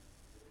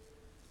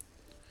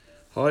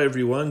Hi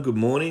everyone, good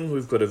morning.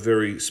 We've got a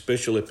very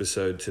special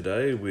episode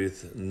today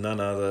with none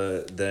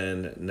other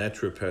than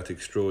naturopath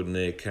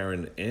extraordinaire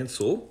Karen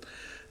Ansell.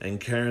 And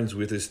Karen's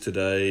with us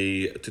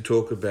today to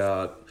talk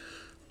about,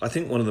 I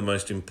think, one of the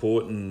most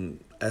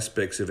important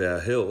aspects of our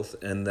health,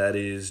 and that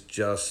is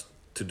just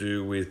to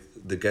do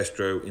with the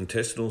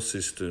gastrointestinal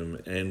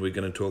system. And we're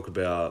going to talk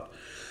about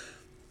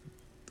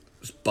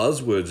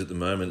buzzwords at the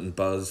moment and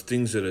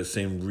things that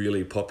seem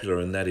really popular,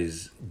 and that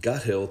is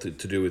gut health,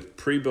 to do with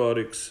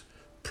prebiotics,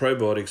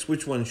 probiotics.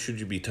 Which one should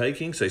you be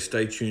taking? So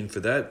stay tuned for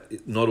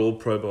that. Not all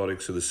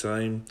probiotics are the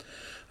same.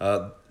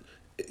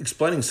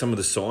 Explaining some of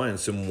the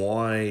science and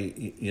why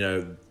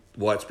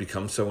it's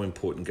become so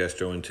important,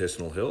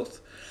 gastrointestinal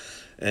health,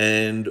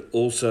 and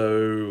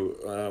also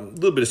a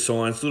little bit of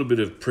science, a little bit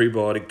of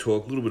prebiotic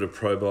talk, a little bit of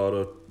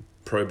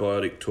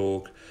probiotic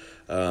talk,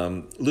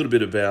 a little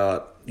bit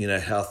about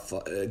how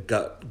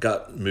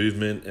gut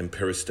movement and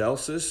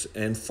peristalsis,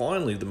 and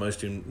finally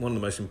one of the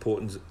most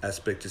important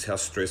aspects is how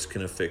stress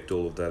can affect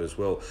all of that as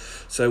well.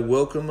 So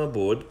welcome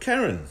aboard,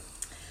 Karen.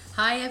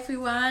 Hi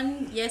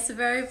everyone. Yes, a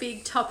very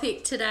big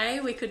topic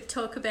today. We could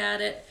talk about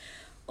it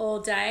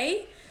all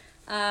day.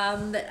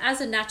 But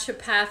as a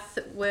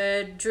naturopath,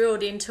 we're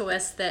drilled into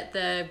us that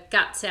the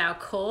gut's our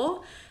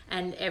core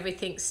and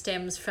everything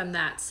stems from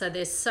that. So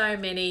there's so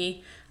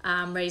many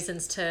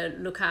reasons to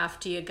look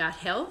after your gut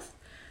health.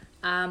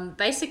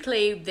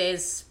 Basically,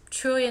 there's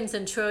trillions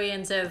and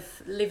trillions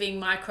of living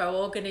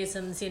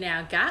microorganisms in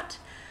our gut.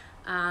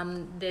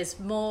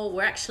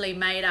 We're actually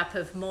made up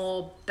of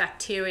more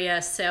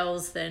bacteria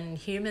cells than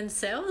human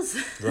cells.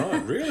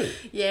 Right, really?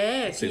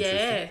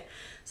 Yeah.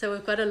 So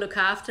we've got to look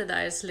after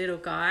those little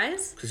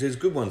guys. Because there's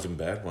good ones and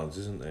bad ones,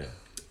 isn't there?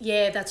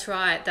 Yeah, that's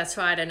right.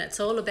 And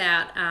it's all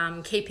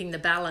about keeping the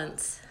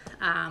balance.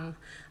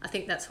 I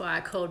think that's why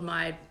I called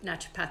my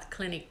naturopath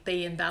clinic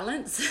Be in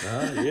Balance.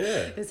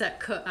 Yeah. Because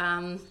that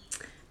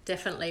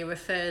definitely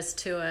refers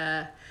to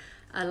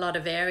a lot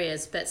of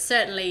areas. But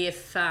certainly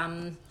if,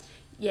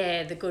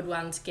 the good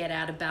ones get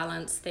out of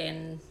balance,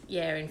 then,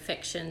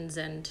 infections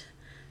and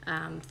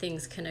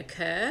things can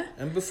occur.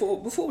 And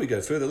before we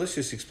go further, let's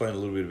just explain a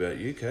little bit about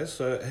you, Kaz.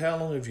 So how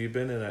long have you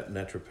been a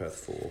naturopath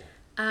for?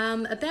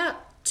 About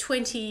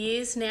 20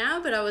 years now,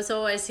 but I was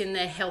always in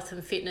the health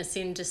and fitness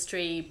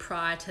industry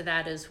prior to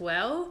that as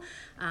well.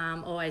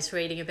 Always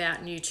reading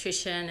about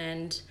nutrition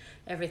and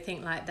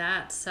everything like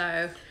that.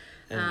 So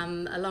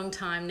a long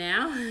time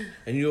now.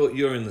 And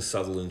you're in the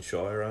Sutherland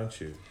Shire,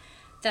 aren't you?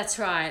 That's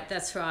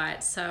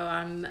right. So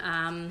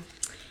I'm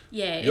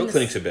Your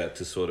clinic's about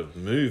to sort of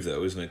move,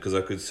 though, isn't it? Because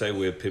I could say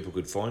where people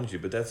could find you,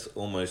 but that's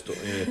almost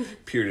in a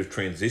period of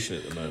transition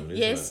at the moment,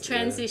 isn't it? Yes,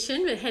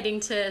 transition, but heading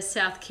to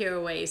South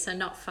Kirrawee, so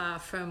not far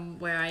from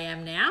where I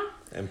am now.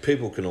 And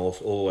people can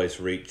always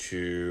reach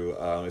you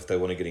if they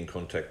want to get in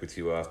contact with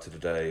you after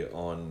today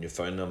on your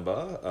phone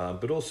number,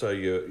 but also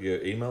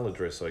your email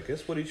address, I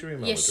guess. What is your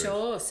email address? Yeah,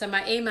 sure. So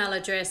my email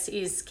address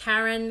is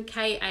Karen,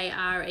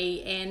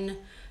 Karen,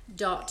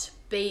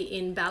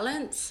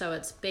 .beinbalance, so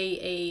it's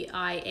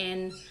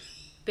BEINBALANCE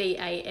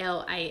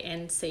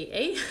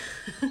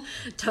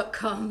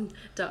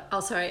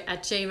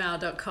at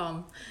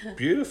gmail.com.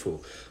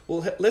 Beautiful.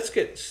 Well, let's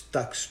get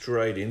stuck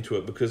straight into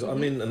it because, I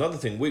mean, another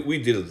thing, we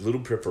did a little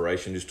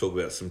preparation, just talk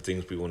about some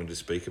things we wanted to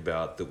speak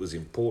about that was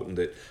important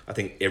that I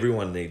think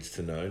everyone needs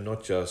to know,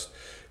 not just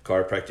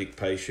chiropractic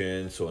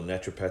patients or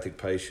naturopathic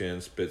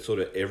patients, but sort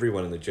of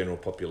everyone in the general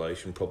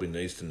population probably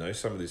needs to know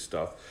some of this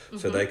stuff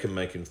so they can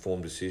make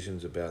informed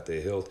decisions about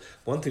their health.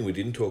 One thing we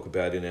didn't talk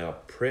about in our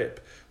prep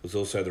was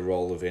also the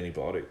role of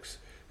antibiotics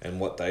and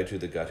what they do to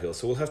the gut health.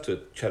 So we'll have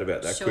to chat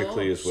about that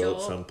quickly as well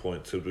at some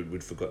point. So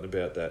we'd forgotten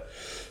about that.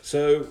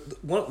 So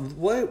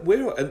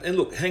and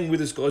look, hang with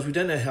us, guys. We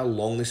don't know how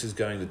long this is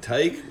going to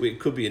take.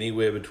 It could be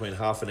anywhere between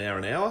half an hour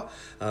and an hour.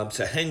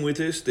 So hang with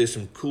us. There's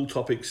some cool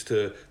topics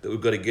that we've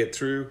got to get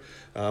through.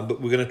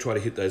 But we're going to try to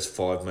hit those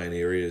 5 main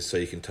areas so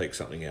you can take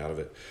something out of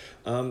it.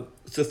 So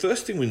the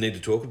first thing we need to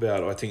talk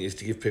about, I think, is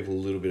to give people a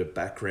little bit of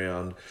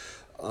background,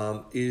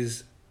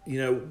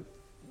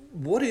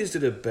 what is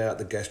it about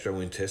the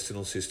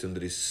gastrointestinal system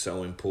that is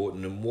so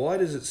important, and why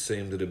does it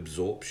seem that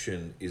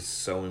absorption is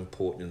so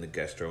important in the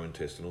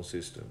gastrointestinal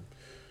system?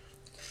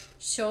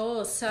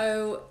 Sure.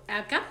 So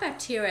our gut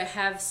bacteria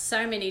have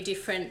so many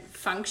different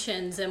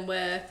functions, and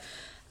we're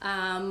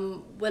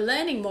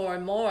learning more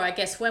and more. I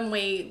guess when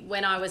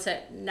I was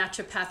at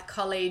naturopath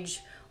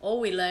college,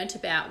 all we learnt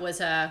about was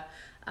a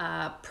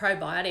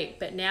probiotic,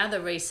 but now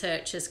the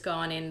research has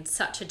gone in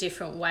such a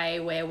different way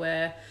where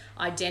we're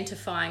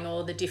identifying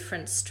all the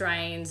different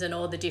strains and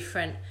all the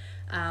different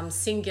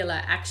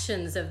singular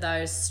actions of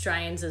those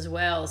strains as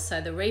well.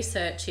 So the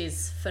research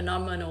is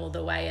phenomenal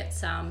the way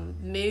it's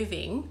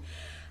moving.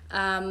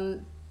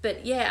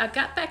 But yeah, our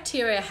gut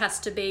bacteria has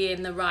to be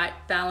in the right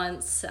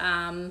balance.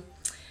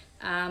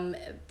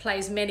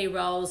 Plays many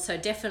roles, so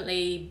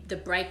definitely the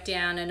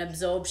breakdown and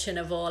absorption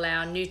of all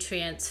our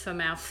nutrients from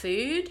our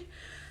food.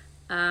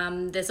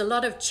 There's a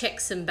lot of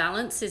checks and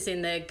balances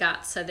in the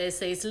gut. So there's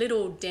these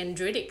little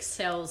dendritic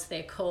cells,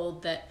 they're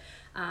called, that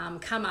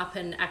come up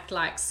and act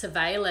like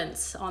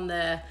surveillance on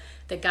the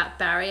gut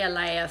barrier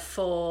layer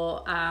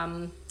for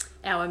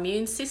our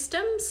immune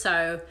system.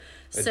 So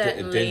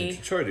certainly...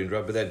 sorry to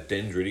interrupt, but that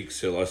dendritic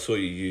cell, I saw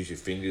you use your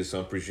fingers, so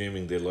I'm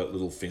presuming they're like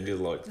little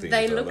finger-like things.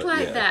 They look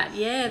like that,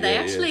 yeah. They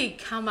actually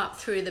come up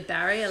through the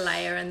barrier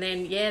layer, and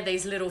then,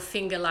 these little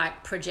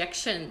finger-like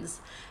projections.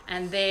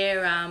 And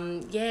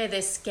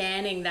they're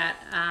scanning that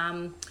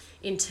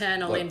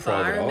internal like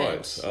environment. Private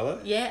eyes, are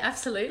they? Yeah,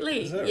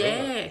 absolutely. Is that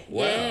right?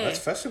 Wow, that's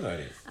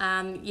fascinating.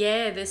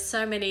 There's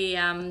so many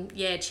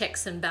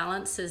checks and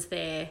balances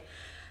there.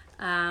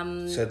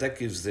 So that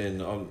gives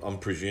then, I'm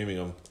presuming,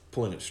 I'm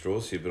pulling at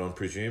straws here, but I'm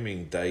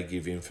presuming they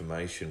give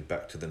information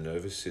back to the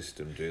nervous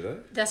system, do they?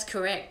 That's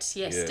correct,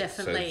 yes,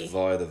 definitely. So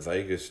via the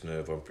vagus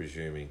nerve, I'm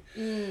presuming.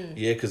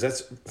 Yeah, because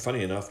that's,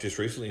 funny enough, just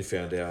recently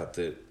found out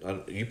that,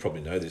 you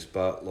probably know this,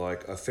 but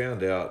like I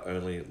found out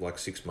only like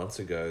 6 months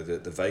ago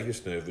that the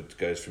vagus nerve, which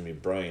goes from your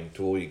brain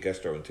to all your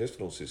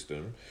gastrointestinal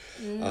system,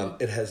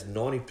 it has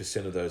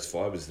 90% of those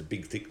fibres, the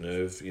big thick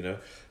nerve,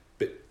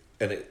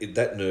 and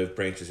that nerve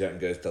branches out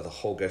and goes to the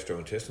whole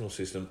gastrointestinal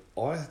system.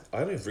 I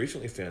only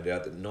recently found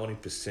out that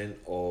 90%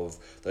 of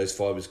those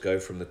fibres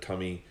go from the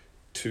tummy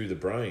to the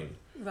brain.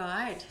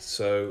 Right.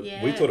 So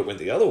we thought it went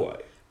the other way.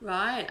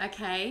 Right,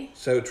 okay.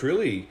 So it's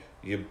really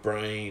your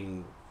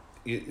brain...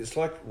 It's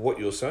like what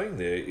you're saying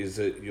there is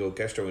that your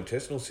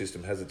gastrointestinal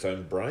system has its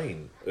own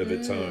brain of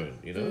its own,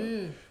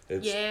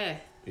 Yeah,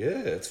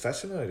 it's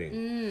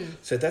fascinating.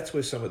 So that's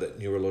where some of that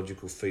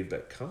neurological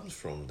feedback comes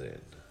from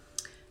then.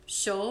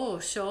 Sure.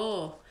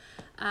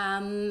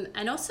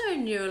 And also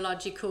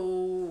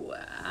neurological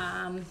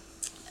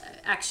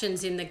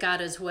actions in the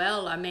gut as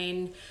well. I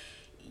mean,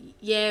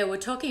 we're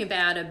talking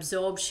about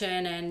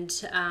absorption,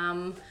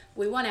 and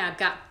we want our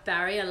gut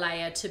barrier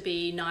layer to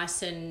be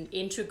nice and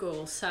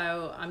integral.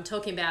 So I'm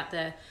talking about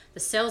the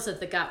cells of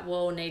the gut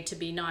wall need to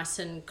be nice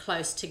and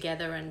close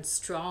together and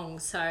strong.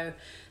 So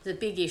there's a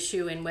big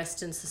issue in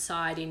Western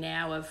society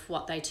now of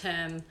what they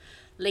term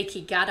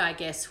leaky gut, I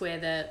guess, where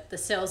the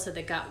cells of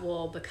the gut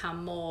wall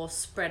become more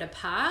spread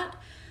apart.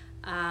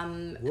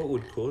 What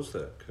would cause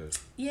that, Kurt?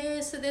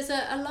 Yeah, so there's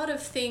a lot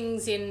of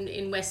things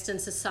in Western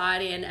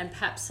society, and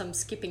perhaps I'm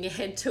skipping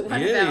ahead to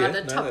one of our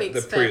other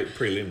topics. The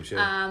prelims,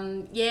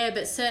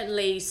 but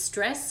certainly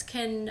stress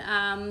can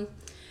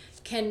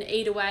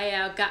eat away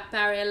our gut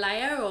barrier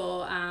layer,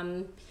 or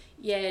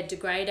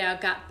degrade our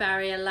gut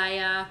barrier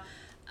layer.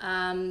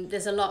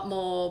 There's a lot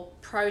more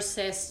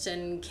processed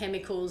and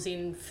chemicals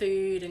in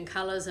food and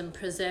colours and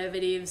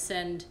preservatives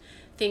and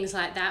things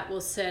like that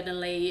will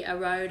certainly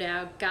erode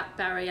our gut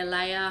barrier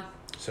layer.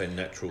 So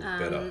natural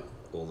better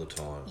all the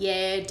time.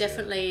 Yeah,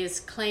 definitely as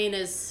clean,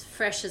 as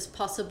fresh as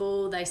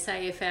possible. They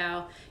say if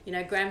our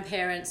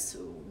grandparents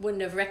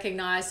wouldn't have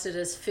recognised it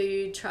as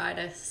food, try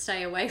to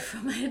stay away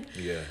from it.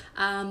 Yeah.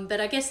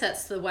 But I guess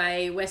that's the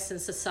way Western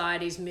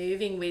society's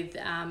moving with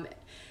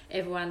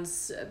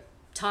everyone's...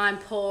 time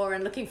poor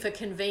and looking for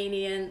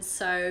convenience,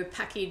 so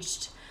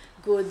packaged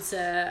goods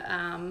are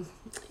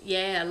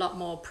a lot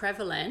more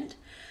prevalent.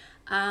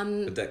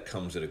 But that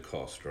comes at a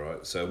cost,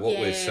 right? So what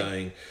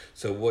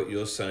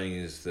you're saying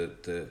is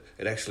that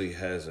it actually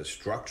has a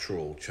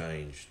structural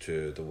change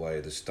to the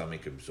way the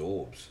stomach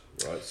absorbs,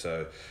 right?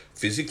 So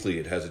physically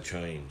it has a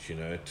change,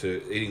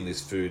 to eating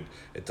this food.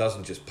 It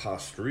doesn't just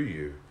pass through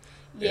you.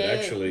 It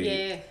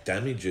actually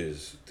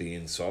damages the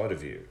inside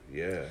of you.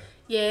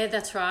 Yeah,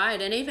 that's right.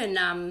 And even,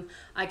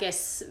 I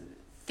guess,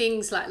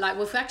 things like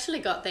we've actually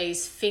got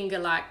these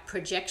finger-like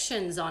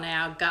projections on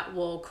our gut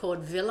wall called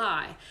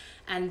villi,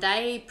 and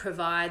they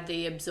provide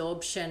the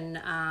absorption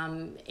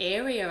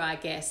area, I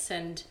guess.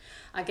 And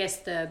I guess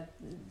the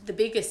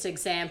biggest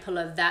example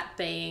of that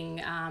being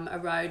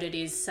eroded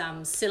is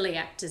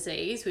celiac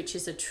disease, which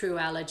is a true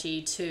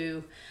allergy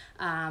to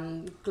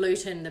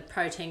gluten, the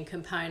protein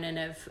component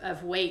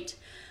of wheat.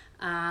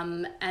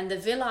 And the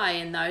villi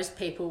in those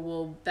people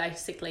will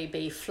basically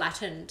be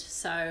flattened.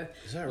 So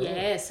is that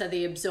right? So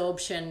the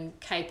absorption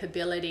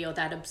capability, or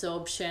that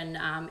absorption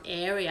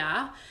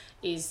area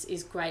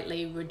is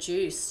greatly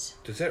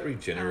reduced. Does that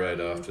regenerate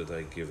after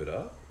they give it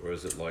up, or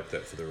is it like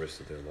that for the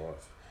rest of their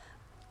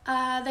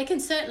life? They can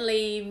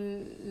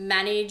certainly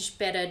manage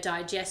better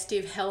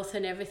digestive health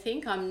and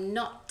everything. I'm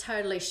not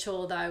totally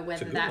sure though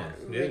whether that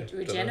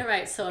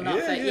regenerates or not.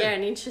 But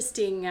an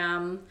interesting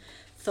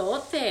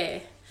thought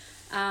there.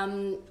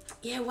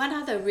 One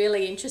other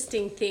really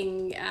interesting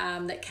thing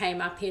that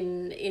came up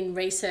in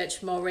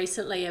research more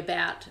recently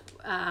about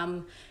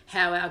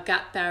how our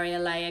gut barrier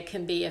layer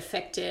can be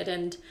affected,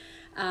 and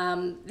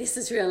this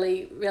is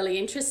really, really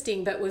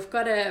interesting, but we've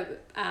got to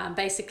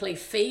basically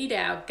feed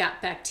our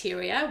gut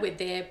bacteria with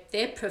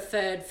their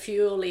preferred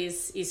fuel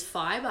is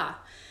fibre.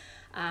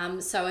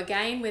 So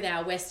again, with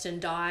our Western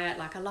diet,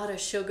 like a lot of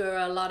sugar,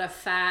 a lot of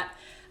fat,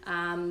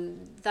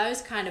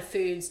 those kind of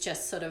foods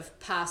just sort of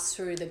pass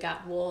through the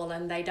gut wall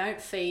and they don't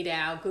feed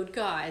our good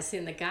guys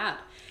in the gut.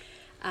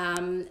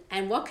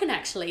 And what can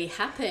actually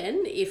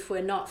happen if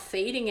we're not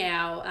feeding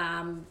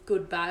our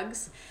good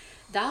bugs,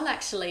 they'll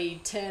actually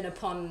turn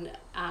upon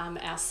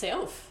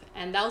ourself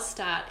and they'll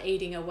start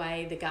eating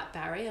away the gut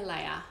barrier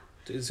layer.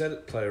 Does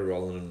that play a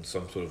role in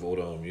some sort of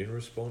autoimmune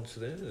response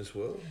then as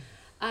well?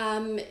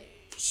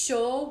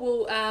 Sure.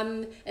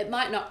 Well, it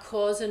might not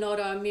cause an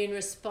autoimmune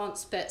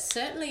response, but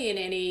certainly in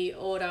any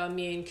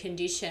autoimmune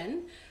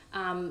condition,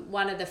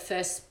 one of the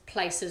first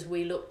places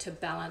we look to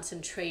balance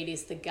and treat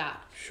is the gut.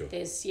 Sure.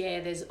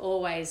 There's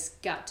always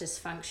gut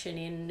dysfunction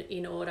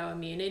in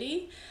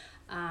autoimmunity,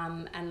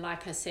 and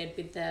like I said,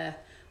 with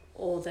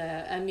all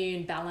the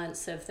immune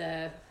balance of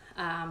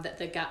that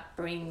the gut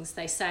brings,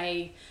 they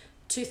say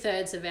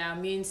 2/3 of our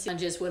immune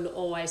challenges, we're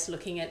always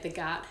looking at the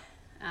gut.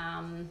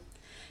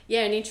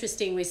 And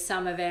interesting with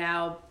some of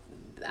our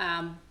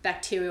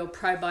bacterial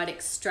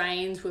probiotic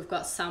strains, we've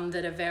got some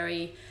that are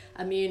very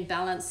immune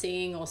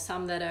balancing, or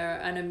some that are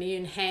an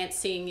immune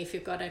enhancing if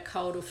you've got a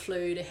cold or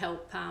flu, to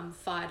help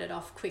fight it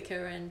off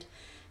quicker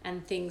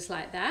and things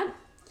like that.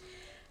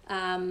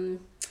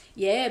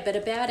 But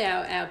about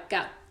our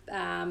gut,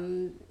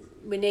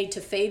 we need to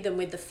feed them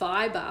with the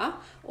fibre,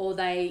 or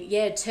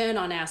they turn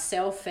on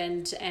ourself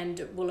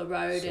and will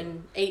erode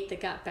and eat the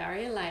gut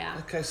barrier layer.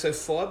 Okay, so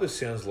fibre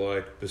sounds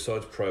like,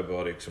 besides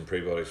probiotics and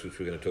prebiotics, which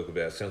we're going to talk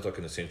about, sounds like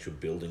an essential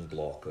building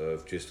block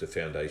of just the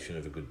foundation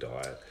of a good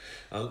diet.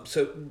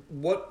 So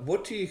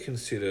what do you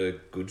consider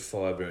good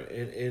fibre,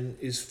 and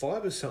is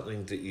fibre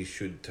something that you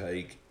should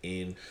take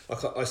in?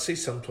 Like, I see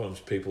sometimes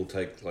people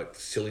take like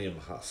psyllium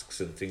husks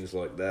and things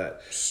like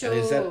that. Sure.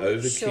 And is that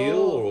overkill,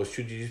 sure. or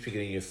should you just be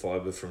getting your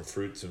fibre from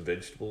fruits and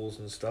vegetables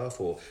and stuff,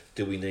 or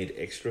do we need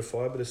extra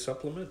fibre to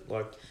supplement?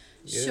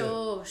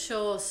 Sure.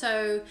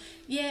 So,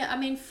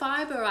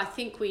 fibre, I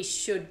think we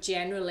should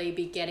generally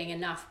be getting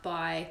enough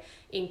by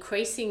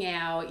increasing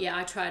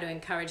I try to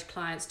encourage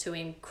clients to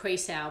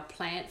increase our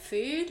plant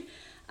food.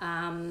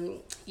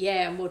 And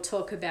we'll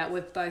talk about,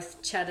 we've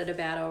both chatted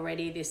about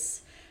already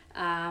this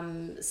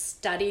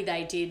study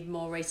they did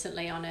more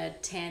recently on a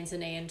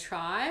Tanzanian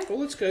tribe. Well,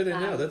 let's go there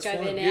now. That's go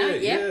fine. There now.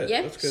 Yeah.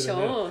 Yep. Let's go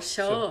there now.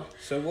 Sure.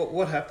 So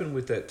what happened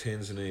with that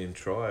Tanzanian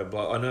tribe?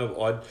 Like, I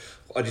know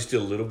I just did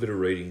a little bit of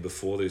reading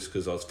before this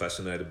because I was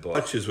fascinated by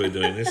much as we're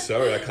doing this.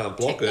 Sorry, I can't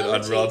block it.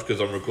 I'd rather,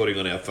 because I'm recording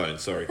on our phone.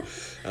 Sorry,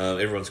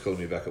 everyone's calling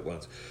me back at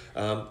once.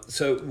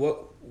 So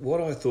what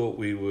I thought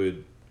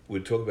we'd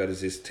talk about is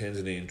this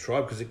Tanzanian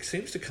tribe, because it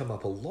seems to come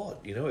up a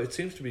lot. It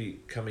seems to be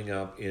coming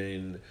up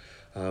in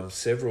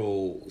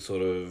several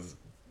sort of...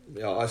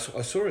 I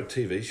saw a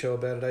TV show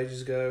about it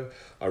ages ago.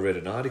 I read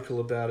an article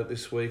about it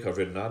this week. I've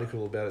read an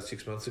article about it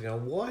 6 months ago.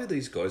 Why are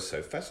these guys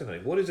so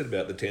fascinating? What is it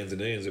about the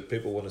Tanzanians that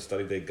people want to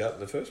study their gut in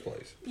the first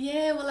place?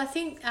 Yeah, well, I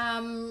think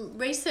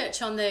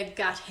research on the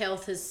gut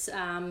health is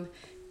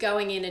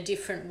going in a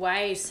different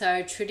way.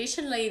 So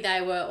traditionally,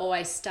 they were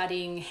always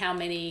studying how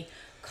many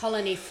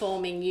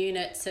colony-forming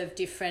units of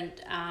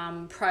different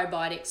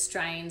probiotic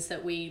strains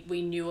that we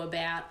knew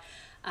about.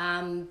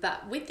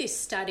 But with this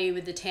study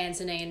with the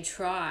Tanzanian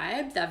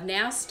tribe, they've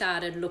now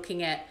started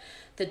looking at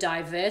the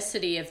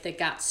diversity of the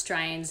gut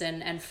strains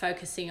and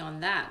focusing on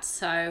that.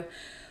 So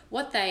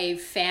what they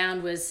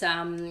found was,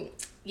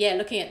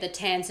 looking at the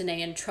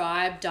Tanzanian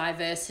tribe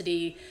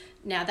diversity.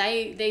 Now,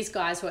 these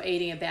guys were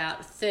eating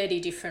about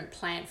 30 different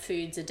plant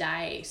foods a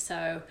day.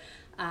 So,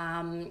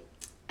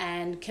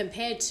 and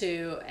compared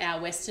to our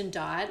Western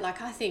diet,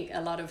 like, I think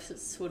a lot of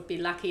us would be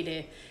lucky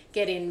to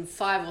get in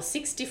 5 or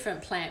 6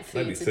 different plant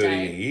foods a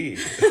day. Maybe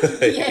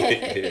 30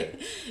 a year.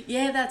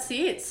 Yeah, that's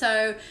it.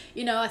 So,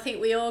 I think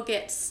we all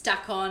get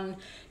stuck on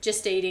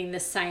just eating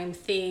the same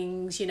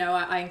things.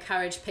 I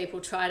encourage people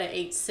try to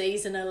eat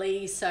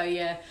seasonally. So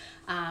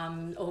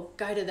or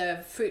go to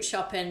the fruit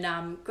shop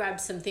and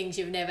grab some things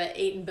you've never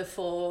eaten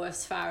before,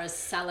 as far as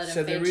salad and veggies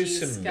go. So there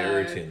is some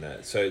merit in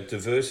that. So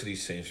diversity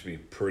seems to be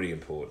pretty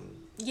important.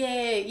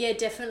 Yeah,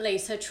 definitely.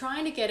 So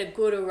trying to get a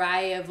good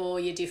array of all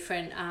your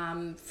different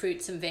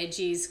fruits and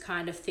veggies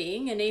kind of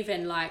thing, and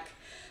even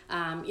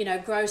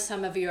grow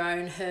some of your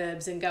own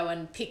herbs and go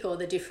and pick all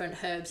the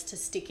different herbs to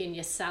stick in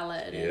your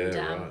salad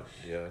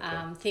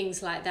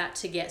things like that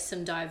to get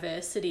some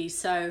diversity.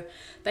 So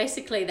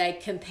basically they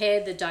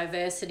compared the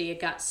diversity of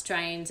gut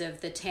strains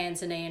of the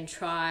Tanzanian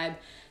tribe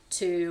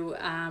to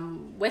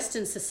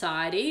Western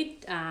society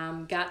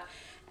gut.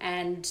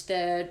 And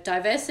the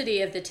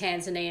diversity of the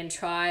Tanzanian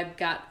tribe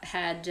gut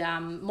had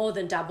more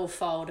than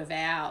double-fold of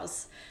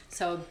ours.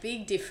 So a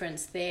big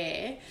difference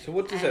there. So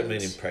what does that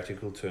mean in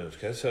practical terms,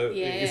 Kaz? So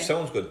if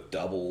someone's got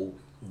double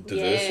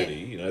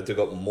diversity, if they've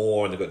got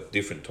more and they've got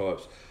different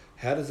types,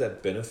 how does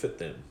that benefit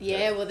them?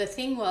 Yeah, well, the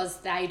thing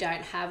was they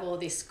don't have all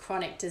this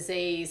chronic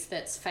disease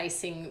that's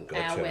facing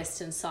our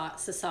Western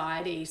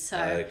society. So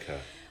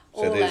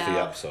there's the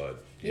upside.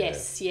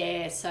 Yes,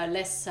 yeah. So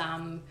less...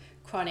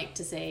 chronic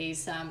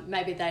disease.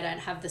 Maybe they don't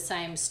have the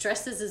same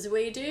stresses as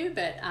we do,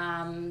 but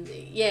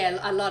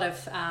a lot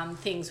of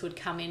things would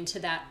come into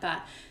that,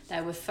 but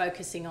they were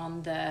focusing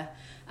on the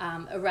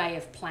array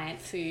of plant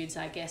foods,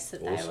 I guess,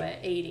 that they were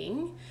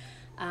eating.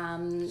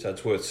 So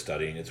it's worth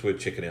studying. It's worth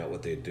checking out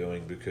what they're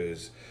doing,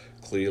 because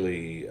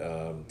clearly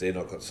they're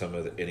not got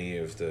any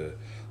of the...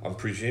 I'm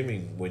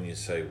presuming when you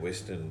say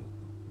Western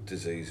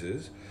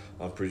diseases.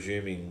 I'm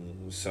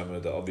presuming some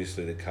of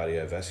obviously the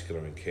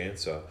cardiovascular and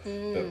cancer,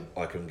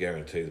 but I can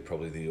guarantee that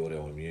probably the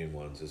autoimmune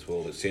ones as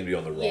well that seem to be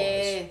on the rise.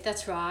 Yeah,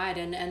 that's right.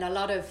 And a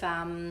lot of,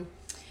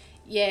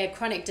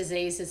 chronic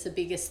disease is the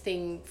biggest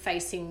thing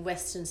facing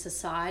Western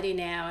society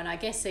now. And I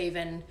guess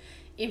even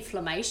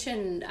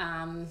inflammation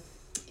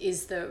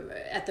is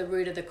at the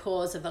root of the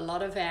cause of a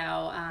lot of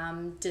our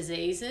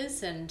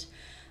diseases, and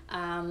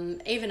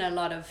even a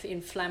lot of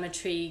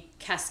inflammatory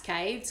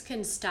cascades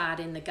can start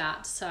in the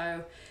gut.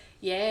 So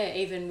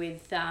even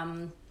with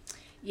all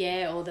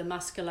the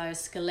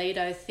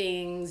musculoskeletal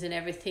things and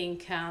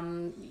everything,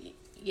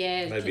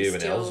 maybe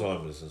even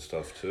Alzheimer's and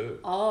stuff too.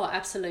 Oh,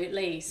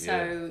 absolutely.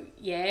 So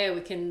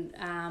we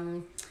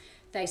can.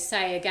 They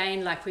say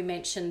again, like we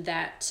mentioned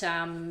that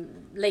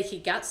leaky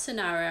gut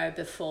scenario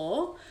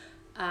before.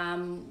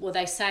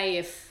 They say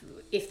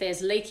if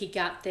there's leaky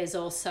gut, there's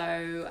also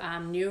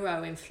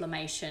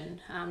neuroinflammation,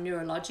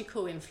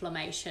 neurological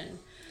inflammation.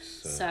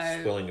 So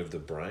swelling of the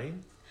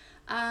brain?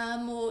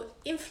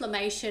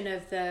 Inflammation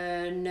of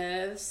the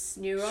nerves,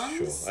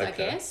 neurons, sure. Okay.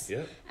 I guess.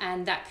 Yep.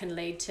 And that can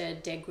lead to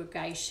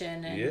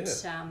degradation and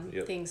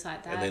things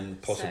like that. And then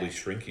possibly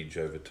shrinkage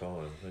over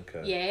time.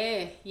 Okay.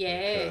 Yeah.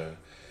 Okay.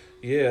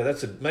 Yeah,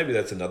 maybe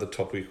that's another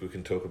topic we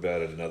can talk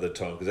about at another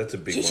time, because that's a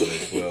big one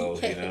as well.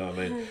 You know, I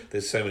mean,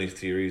 there's so many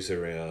theories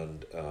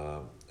around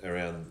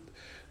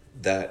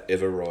that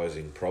ever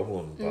rising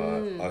problem,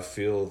 but I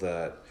feel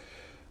that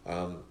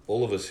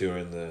all of us who are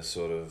in the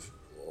sort of,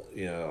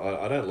 you know,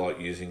 I don't like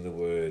using the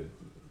word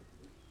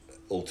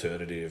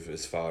alternative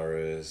as far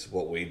as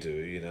what we do,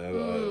 you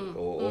know,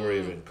 or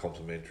even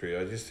complementary.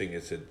 I just think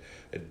it's a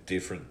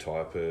different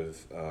type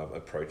of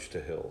approach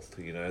to health,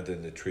 you know,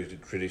 than the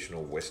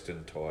traditional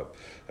Western type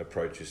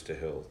approaches to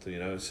health, you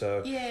know.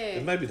 So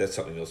and maybe that's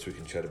something else we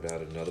can chat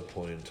about at another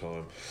point in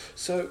time.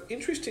 So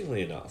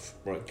interestingly enough,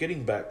 right,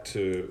 getting back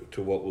to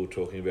what we were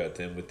talking about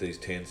then with these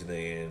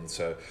Tanzanians,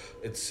 so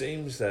it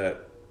seems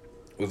that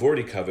we've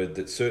already covered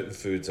that certain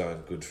foods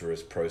aren't good for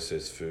us,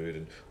 processed food.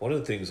 And one of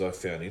the things I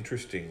found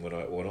interesting when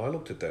I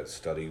looked at that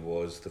study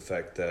was the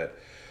fact that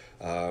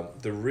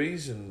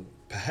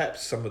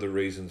perhaps some of the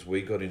reasons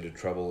we got into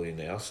trouble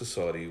in our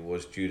society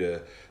was due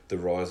to the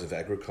rise of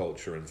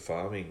agriculture and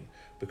farming,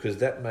 because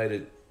that made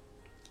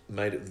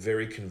it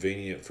very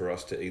convenient for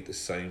us to eat the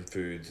same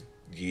foods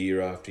year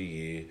after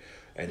year,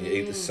 and you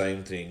eat the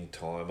same thing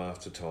time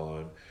after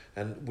time.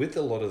 And with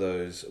a lot of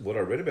those, what I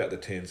read about the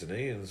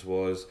Tanzanians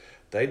was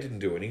they didn't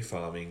do any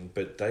farming,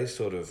 but they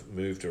sort of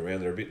moved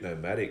around. They're a bit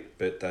nomadic,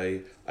 but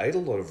they ate a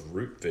lot of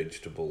root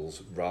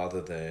vegetables rather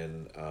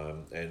than,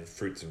 and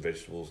fruits and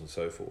vegetables and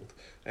so forth.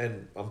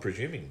 And I'm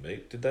presuming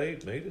meat. Did they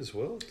eat meat as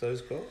well,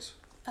 those guys?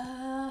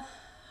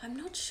 I'm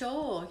not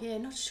sure. Yeah,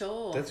 not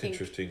sure. That's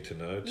interesting to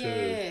know too.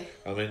 Yeah.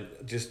 I mean,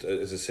 just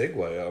as a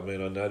segue, I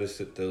mean, I noticed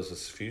that there was a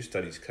few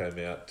studies came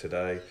out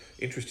today.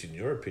 Interested in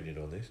your opinion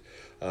on this.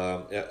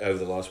 Over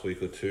the last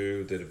week or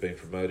two, that have been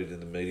promoted in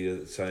the media,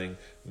 that's saying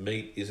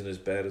meat isn't as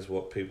bad as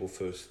what people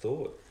first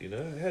thought. You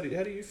know, how do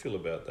you feel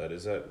about that?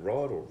 Is that right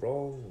or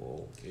wrong?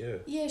 Or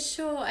Yeah,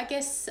 sure. I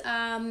guess.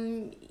 I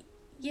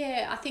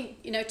think,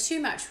 you know,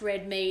 too much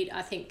red meat,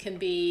 I think, can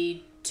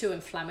be too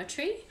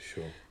inflammatory.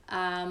 Sure.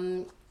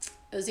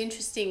 It was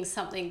interesting,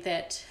 something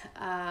that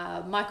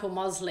Michael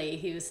Mosley,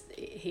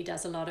 he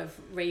does a lot of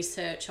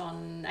research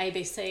on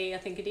ABC, I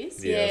think it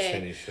is. Yeah, I've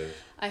seen his show.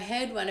 I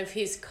heard one of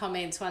his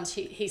comments once.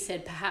 He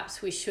said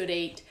perhaps we should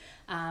eat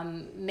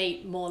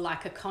meat more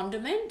like a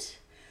condiment.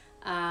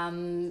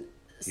 So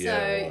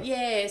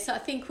I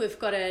think we've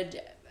got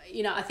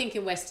I think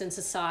in Western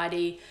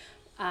society,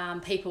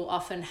 people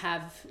often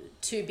have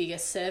too big a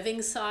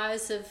serving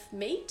size of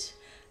meat.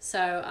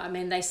 So, I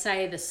mean, they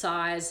say the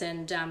size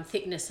and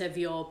thickness of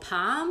your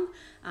palm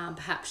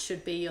perhaps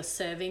should be your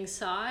serving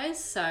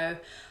size. So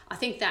I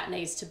think that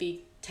needs to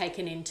be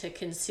taken into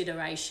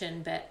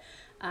consideration. But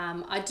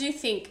I do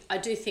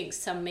think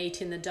some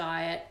meat in the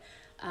diet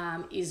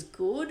is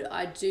good.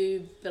 I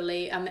do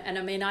believe, and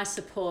I mean, I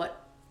support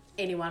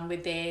anyone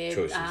with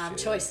their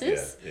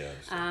choices.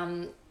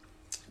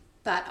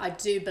 But I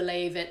do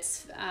believe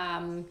it's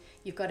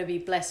you've got to be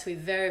blessed with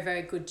very,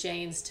 very good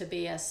genes to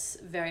be a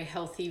very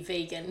healthy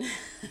vegan.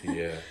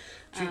 Yeah.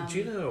 Do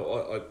you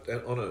know,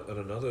 on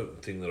another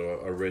thing that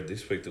I read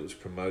this week that was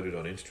promoted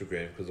on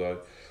Instagram, because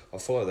I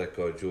follow that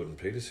guy Jordan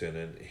Peterson,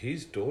 and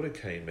his daughter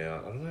came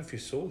out, I don't know if you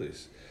saw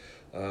this,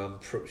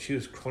 she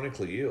was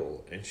chronically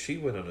ill, and she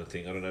went on a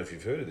thing, I don't know if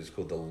you've heard of this,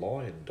 called the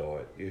Lion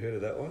Diet. You heard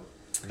of that one?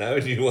 No,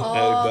 you won't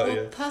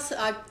know. But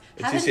I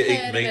haven't you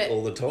heard eat meat of it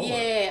all the time.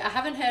 Yeah, I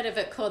haven't heard of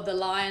it called the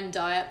Lion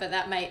Diet, but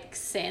that makes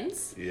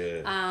sense.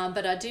 Yeah.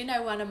 But I do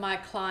know one of my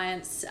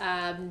clients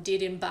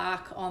did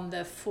embark on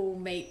the full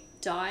meat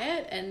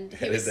diet, and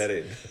how did that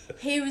end?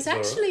 He was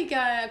actually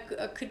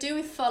could do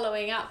with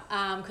following up,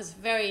 because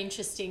very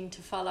interesting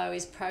to follow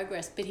his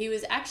progress. But he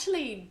was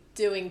actually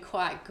doing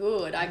quite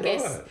good, I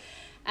guess.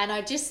 And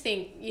I just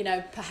think, you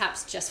know,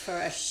 perhaps just for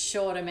a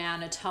short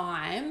amount of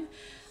time.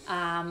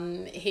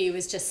 He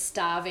was just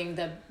starving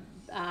the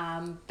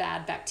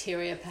bad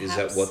bacteria, perhaps. Is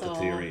that what the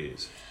theory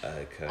is?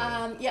 Okay.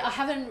 Yeah, I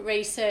haven't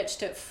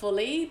researched it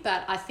fully,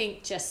 but I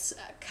think just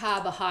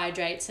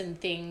carbohydrates and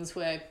things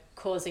were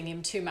causing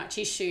him too much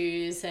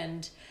issues,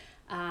 and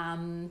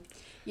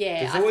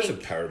there's always a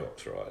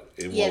paradox, right?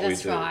 In what we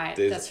do. Right.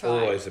 There's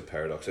always a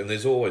paradox, and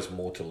there's always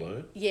more to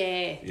learn.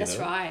 Yeah, that's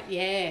right.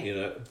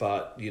 Yeah.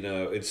 But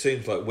it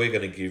seems like we're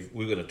going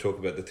to talk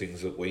about the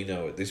things that we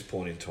know at this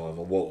point in time,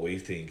 and what we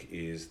think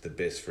is the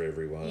best for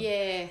everyone.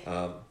 Yeah.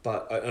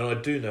 But I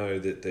do know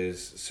that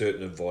there's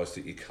certain advice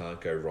that you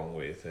can't go wrong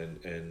with,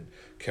 and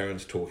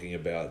Karen's talking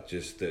about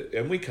just that,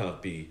 and we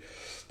can't be.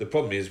 The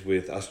problem is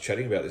with us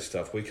chatting about this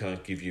stuff, we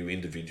can't give you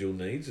individual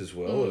needs as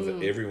well.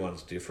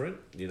 Everyone's different,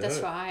 That's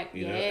right.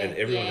 And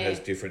everyone has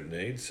different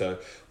needs. So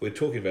we're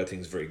talking about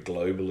things very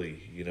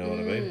globally, you know what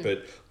I mean?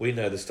 But we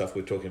know the stuff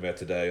we're talking about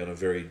today on a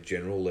very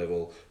general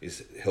level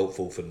is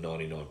helpful for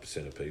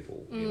 99% of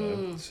people, you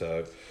know.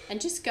 So, and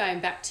just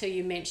going back to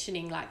you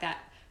mentioning like that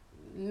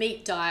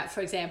meat diet, for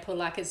example,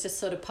 like it's just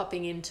sort of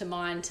popping into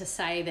mind to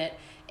say that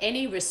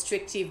any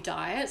restrictive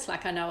diets,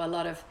 like I know a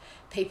lot of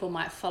people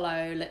might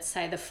follow, let's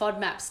say, the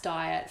FODMAPs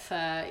diet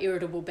for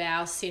irritable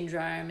bowel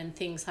syndrome and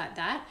things like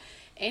that.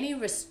 Any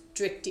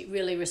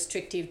really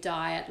restrictive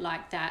diet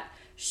like that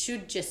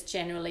should just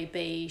generally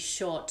be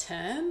short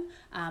term,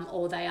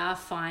 or they are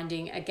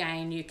finding,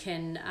 again, you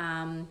can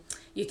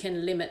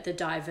limit the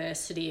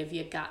diversity of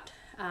your gut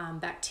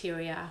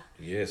bacteria.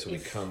 Yeah, so we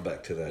come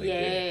back to that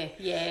again.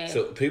 Yeah.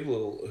 So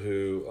people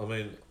who,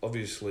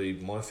 obviously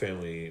my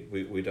family,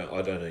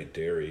 I don't eat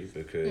dairy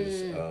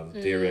because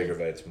dairy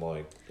aggravates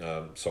my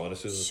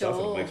sinuses and stuff,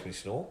 and it makes me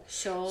snore.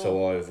 Sure.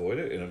 So I avoid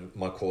it, and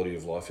my quality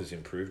of life has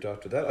improved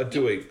after that. I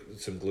do eat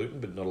some gluten,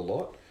 but not a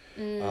lot.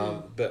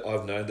 But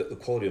I've known that the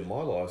quality of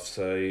my life,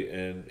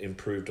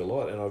 improved a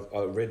lot. And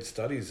I read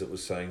studies that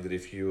was saying that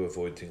if you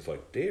avoid things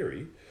like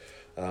dairy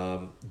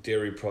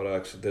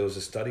products, there was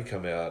a study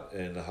come out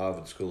in the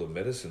Harvard School of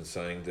Medicine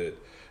saying that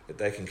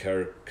they can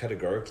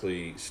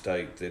categorically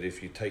state that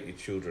if you take your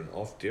children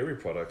off dairy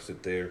products,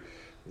 that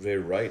their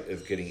rate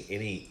of getting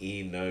any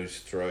ear, nose,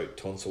 throat,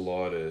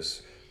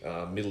 tonsillitis,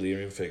 middle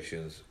ear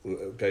infections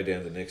will go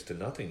down to next to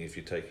nothing if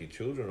you take your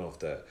children off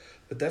that.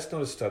 But that's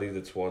not a study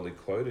that's widely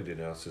quoted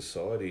in our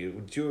society.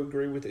 Would you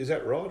agree with? Is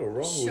that right or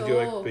wrong? Sure.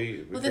 Would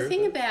you well, the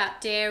thing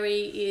about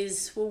dairy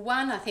is, well,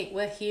 one, I think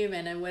we're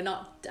human and we're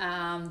not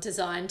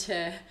designed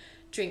to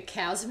drink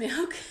cow's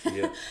milk.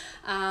 Yeah.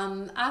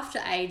 After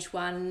age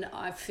 1,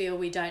 I feel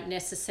we don't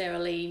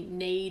necessarily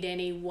need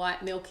any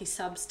white milky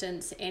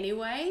substance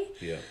anyway.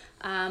 Yeah.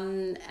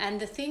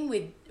 And the thing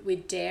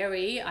with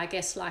dairy, I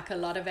guess like a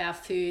lot of our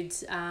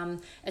foods,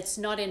 it's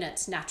not in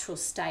its natural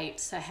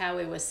state. So how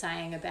we were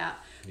saying about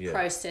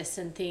process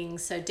and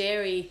things. So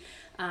dairy,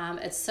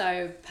 it's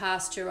so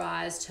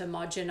pasteurized,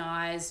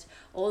 homogenized,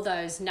 all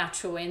those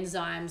natural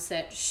enzymes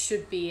that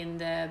should be in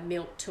the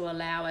milk to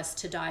allow us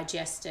to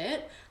digest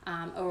it,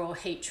 are all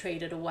heat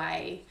treated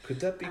away. Could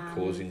that be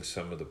causing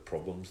some of the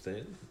problems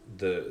then?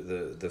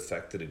 The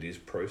fact that it is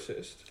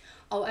processed?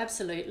 Oh,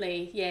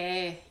 absolutely.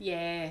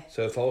 Yeah.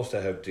 So if I was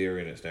to have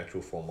dairy in its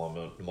natural form,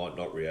 I might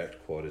not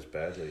react quite as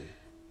badly.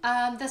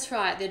 That's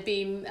right. There'd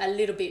be a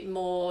little bit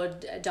more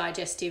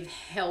digestive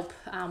help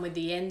with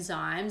the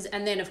enzymes.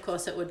 And then, of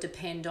course, it would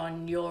depend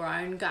on your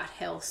own gut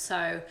health.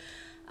 So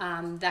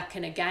that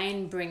can,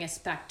 again, bring us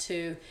back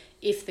to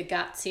if the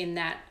gut's in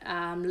that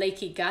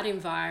leaky gut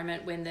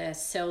environment when the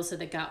cells of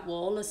the gut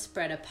wall are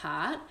spread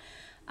apart.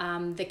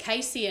 The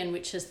casein,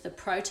 which is the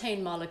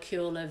protein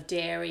molecule of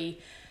dairy,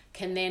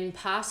 can then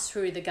pass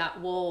through the gut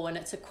wall, and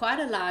it's quite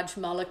a large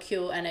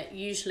molecule, and it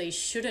usually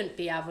shouldn't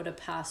be able to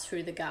pass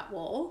through the gut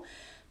wall.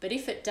 But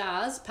if it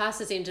does,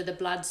 passes into the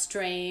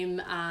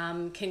bloodstream,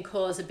 can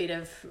cause a bit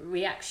of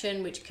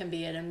reaction, which can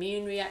be an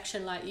immune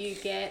reaction like you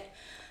get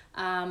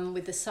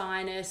with the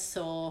sinus,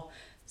 or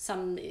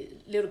some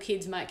little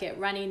kids might get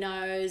runny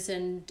nose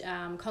and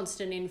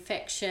constant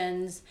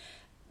infections.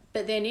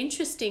 But then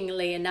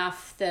interestingly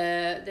enough,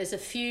 there's a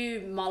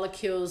few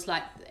molecules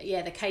like,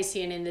 the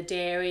casein in the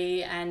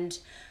dairy, and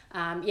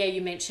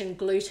you mentioned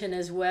gluten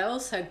as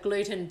well. So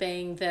gluten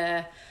being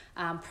the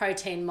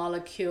protein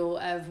molecule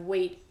of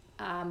wheat,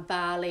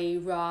 barley,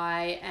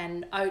 rye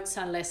and oats,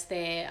 unless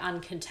they're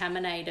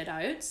uncontaminated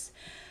oats.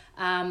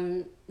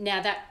 Now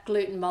that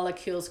gluten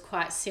molecule is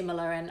quite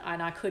similar, and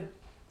I could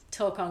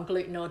talk on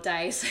gluten all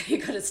day, so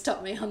you've got to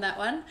stop me on that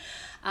one.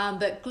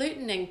 But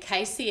gluten and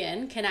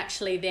casein can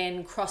actually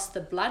then cross the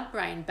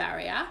blood-brain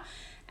barrier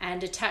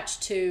and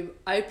attach to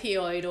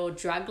opioid or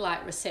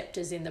drug-like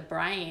receptors in the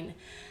brain.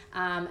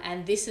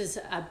 And this is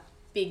a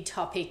big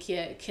topic.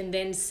 You can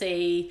then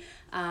see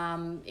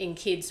in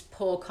kids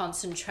poor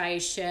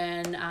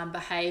concentration,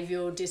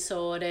 behavioural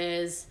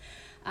disorders,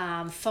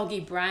 foggy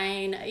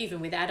brain.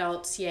 Even with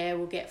adults,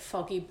 we'll get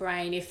foggy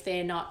brain if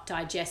they're not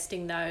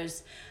digesting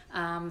those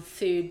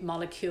food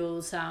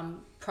molecules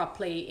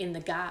properly in the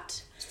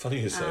gut. It's funny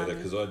you say that,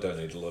 because I don't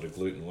eat a lot of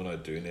gluten. When I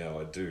do now,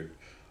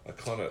 I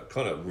I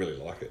kind of really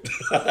like it.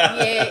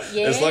 Yeah,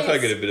 It's like I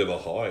get a bit of a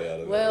high out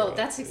of it. Well, Right?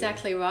 that's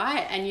exactly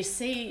right. And you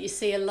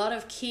see a lot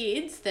of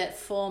kids that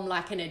form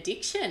like an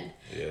addiction.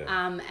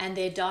 Yeah. And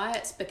their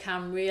diets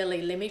become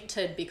really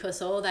limited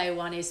because all they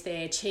want is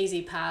their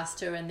cheesy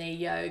pasta and their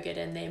yogurt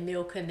and their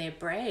milk and their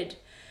bread.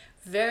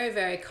 Very,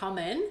 very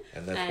common.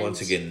 And that's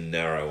once again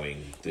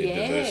narrowing the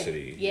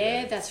diversity.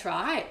 Yeah, that's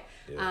right.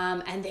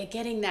 Yeah. And they're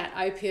getting that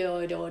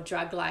opioid or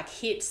drug-like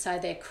hit, so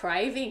they're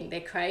craving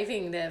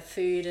the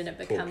food, and it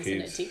becomes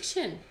an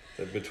addiction.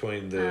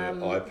 Between the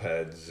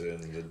iPads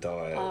and the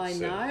diets. I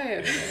know.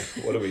 And,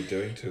 what are we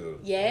doing to them?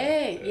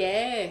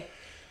 Yeah.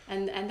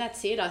 And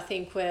that's it. I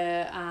think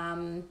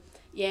we're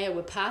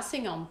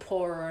passing on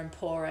poorer and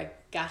poorer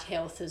gut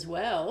health as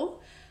well.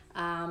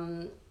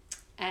 And,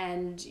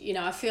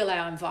 I feel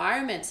our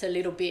environment's a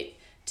little bit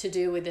to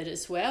do with it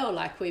as well.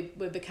 Like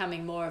we're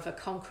becoming more of a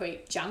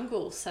concrete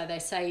jungle. So they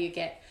say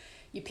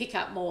you pick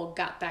up more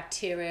gut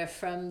bacteria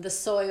from the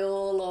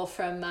soil or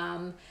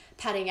from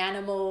patting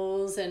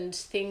animals and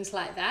things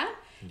like that.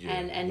 Yeah.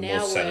 And the now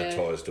more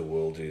sanitized the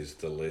world is,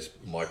 the less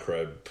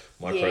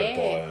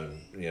microbiome,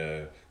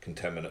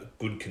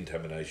 good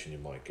contamination you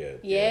might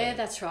get. Yeah,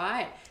 that's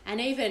right. And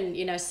even,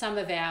 some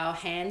of our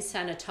hand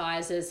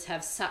sanitizers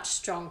have such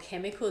strong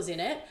chemicals in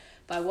it.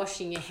 By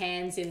washing your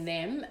hands in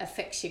them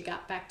affects your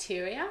gut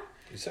bacteria.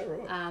 Is that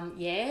right?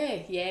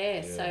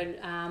 Yeah.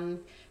 So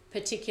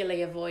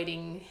particularly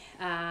avoiding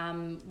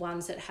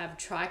ones that have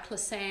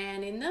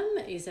triclosan in them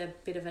is a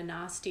bit of a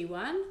nasty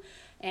one.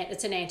 And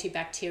it's an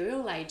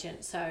antibacterial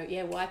agent. So,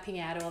 wiping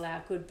out all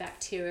our good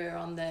bacteria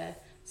on the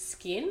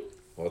skin.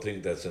 Well, I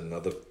think that's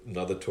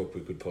another talk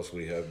we could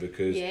possibly have,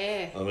 because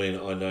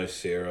I know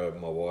Sarah,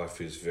 my wife,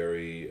 is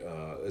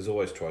has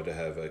always tried to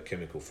have a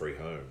chemical-free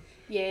home.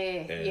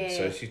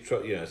 So she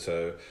tried,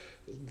 so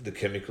the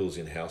chemicals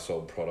in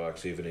household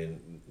products, even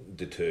in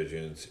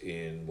detergents,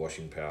 in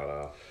washing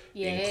powder,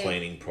 in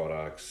cleaning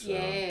products,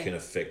 can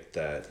affect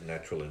that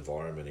natural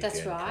environment.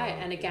 That's right,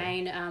 and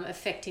again,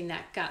 affecting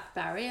that gut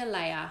barrier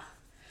layer.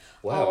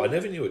 Wow, I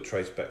never knew it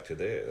traced back to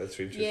there. That's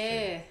interesting.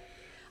 Yeah.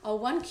 Oh,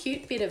 one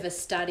cute bit of a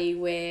study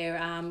where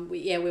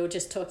we were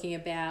just talking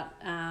about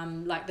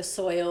like the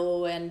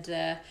soil and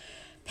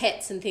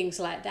pets and things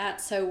like that.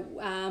 So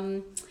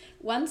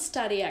one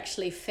study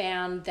actually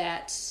found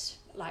that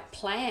like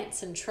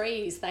plants and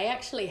trees, they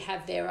actually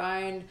have their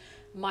own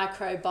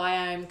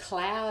microbiome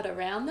cloud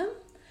around them.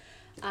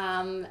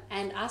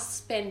 And us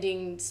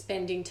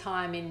spending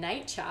time in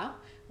nature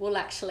will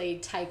actually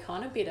take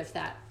on a bit of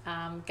that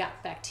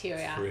gut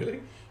bacteria.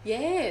 Really?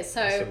 Yeah,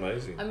 so that's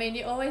amazing. I mean,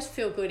 you always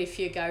feel good if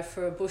you go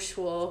for a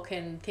bushwalk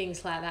and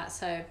things like that.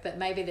 So, but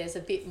maybe there's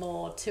a bit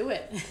more to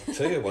it. I'll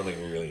tell you one thing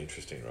really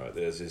interesting, right?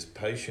 There's this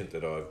patient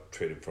that I've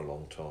treated for a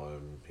long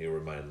time. He'll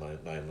remain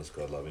nameless,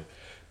 God love him.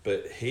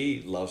 But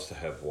he loves to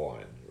have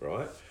wine,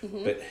 right?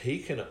 Mm-hmm. But he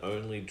can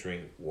only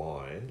drink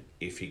wine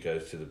if he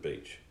goes to the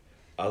beach.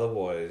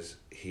 Otherwise,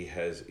 he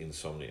has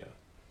insomnia,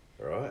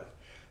 right?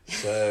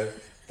 So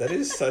that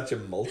is such a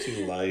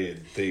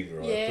multi-layered thing,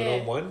 right? Yeah. But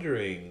I'm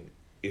wondering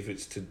if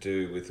it's to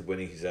do with when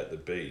he's at the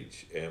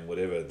beach and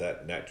whatever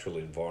that natural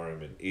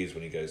environment is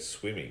when he goes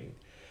swimming,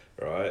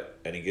 right?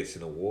 And he gets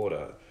in the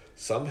water,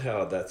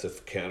 somehow that's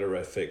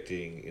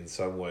counter-affecting in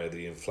some way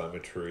the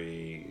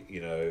inflammatory,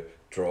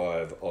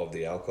 drive of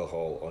the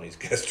alcohol on his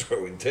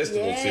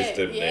gastrointestinal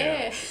system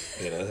now.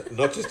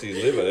 Not just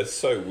his liver. It's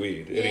so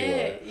weird. Yeah,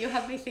 anyway. You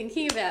have me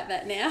thinking about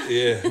that now.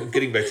 Yeah,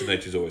 getting back to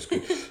nature is always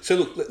good. So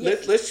look,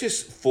 let's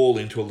just fall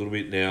into a little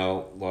bit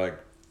now, like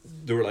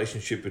the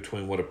relationship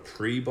between what a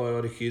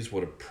prebiotic is,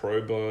 what a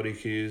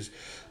probiotic is.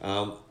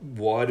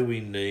 Why do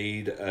we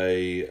need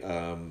a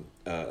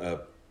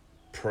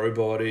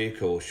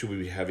probiotic, or should we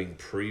be having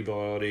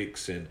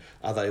prebiotics, and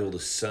are they all the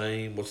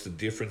same? What's the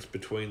difference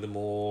between them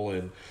all?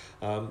 And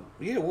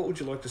what would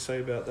you like to say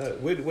about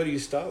that? Where do you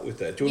start with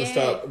that? Do you want to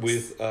start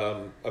with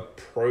a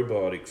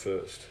probiotic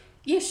first?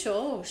 Yeah,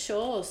 sure.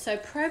 So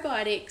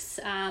probiotics,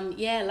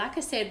 like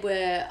I said,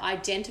 we're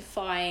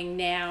identifying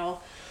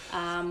now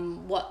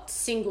what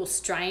single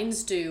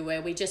strains do,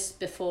 where we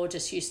just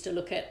used to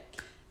look at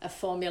a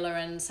formula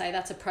and say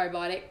that's a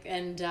probiotic,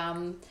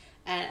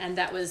 and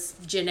that was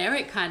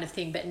generic kind of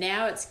thing. But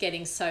now it's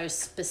getting so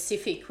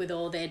specific with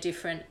all their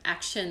different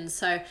actions.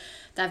 So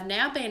they've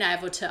now been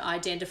able to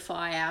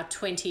identify our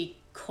 20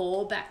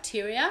 core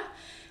bacteria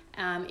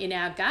in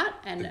our gut,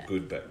 and the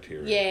good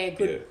bacteria.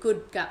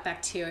 Good gut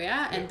bacteria.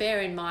 Yeah. And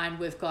bear in mind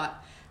we've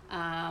got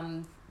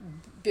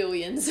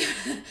billions,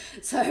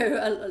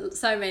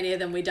 so many of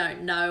them we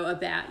don't know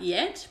about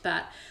yet,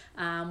 but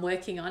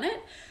working on it.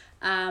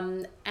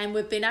 And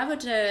they've been able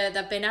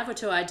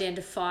to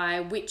identify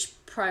which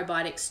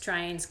probiotic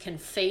strains can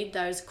feed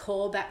those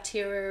core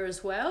bacteria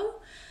as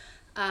well.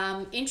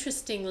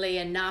 Interestingly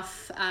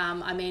enough,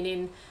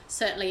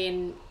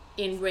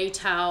 in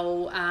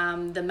retail,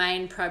 the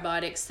main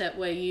probiotics that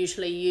were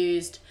usually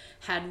used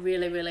had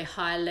really, really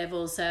high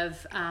levels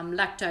of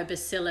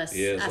lactobacillus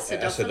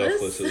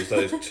acidophilus. It was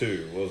those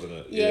two, wasn't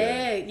it?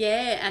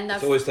 Yeah. And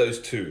it's always those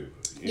two.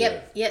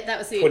 Yep, that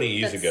was it. 20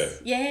 years ago.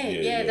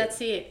 Yeah, that's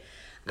it.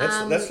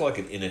 That's like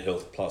an Inner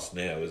Health Plus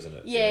now, isn't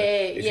it? Yeah,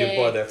 If you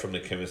buy that from the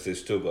chemist, they've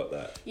still got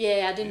that.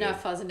 Yeah, I didn't know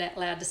if I was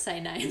allowed to say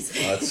names.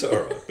 That's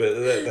all right,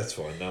 but that's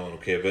fine. No one will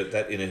care. But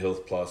that Inner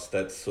Health Plus,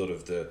 that's sort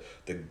of the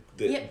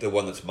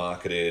one that's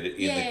marketed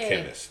in the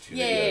chemist.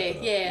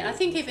 I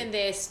think even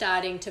they're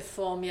starting to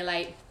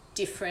formulate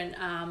different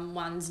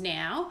ones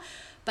now.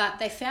 But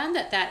they found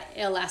that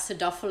L.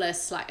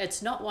 acidophilus, like,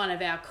 it's not one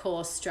of our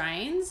core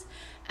strains,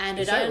 and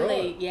it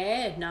only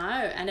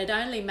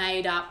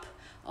made up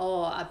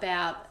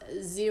about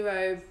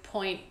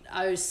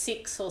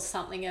 0.06 or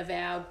something of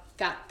our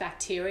gut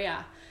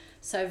bacteria.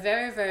 So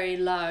very, very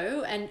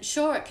low, and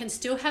sure, it can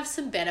still have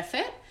some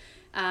benefit,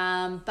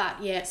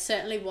 but it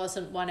certainly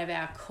wasn't one of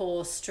our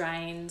core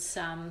strains.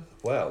 Wow.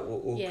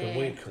 Well,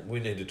 we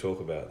need to talk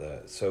about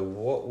that. So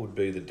what would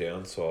be the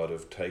downside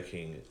of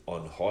taking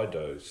on high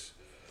dose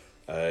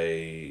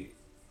a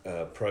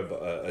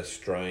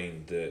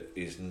strain that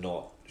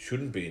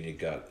shouldn't be in your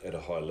gut at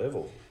a high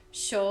level?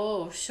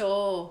 Sure.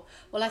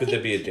 Well, Could there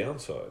be a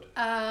downside?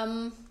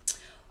 Well,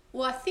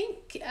 I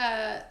think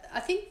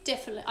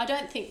definitely. I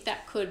don't think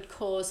that could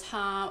cause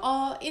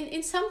harm.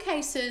 In some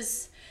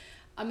cases,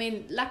 I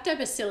mean,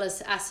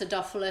 Lactobacillus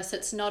acidophilus,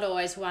 it's not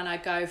always one I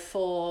go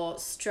for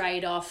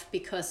straight off,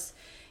 because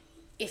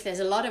if there's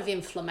a lot of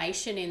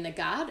inflammation in the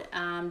gut,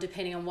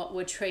 depending on what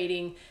we're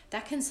treating,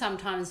 that can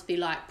sometimes be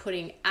like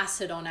putting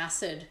acid on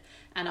acid,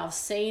 and I've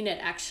seen it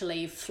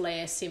actually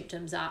flare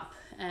symptoms up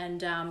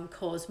and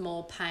cause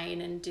more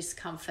pain and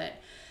discomfort.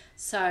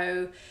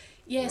 So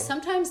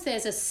sometimes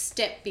there's a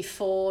step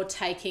before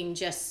taking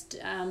just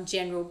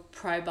general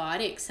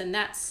probiotics, and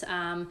that's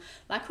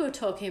like we were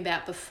talking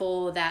about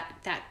before,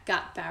 that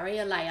gut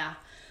barrier layer.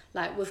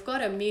 Like, we've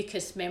got a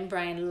mucous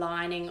membrane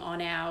lining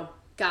on our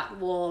gut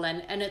wall,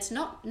 and it's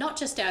not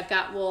just our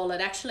gut wall, it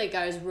actually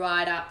goes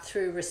right up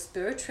through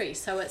respiratory.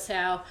 So it's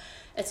our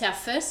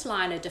first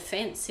line of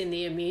defense in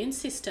the immune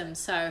system.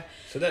 So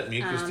that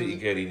mucus that you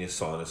get in your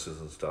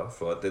sinuses and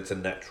stuff, right? That's a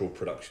natural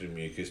production of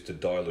mucus to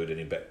dilute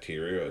any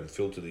bacteria and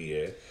filter the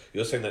air.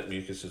 You're saying that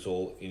mucus is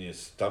all in your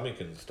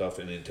stomach and stuff,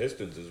 and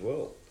intestines as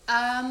well.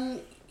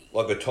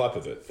 Like a type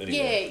of it.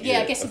 Anyway.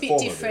 I guess a bit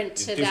different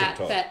to that.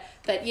 Type.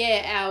 But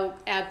our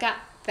gut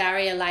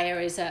barrier layer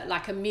is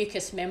like a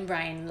mucous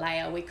membrane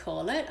layer, we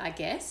call it, I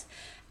guess.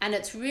 And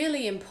it's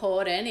really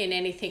important in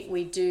anything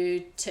we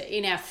do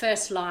in our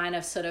first line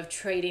of sort of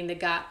treating the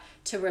gut,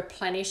 to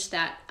replenish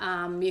that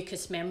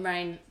mucous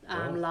membrane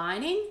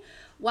lining.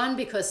 One,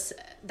 because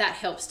that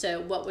helps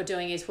what we're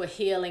doing is we're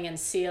healing and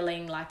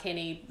sealing like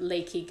any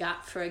leaky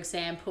gut, for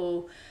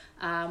example.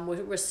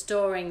 We're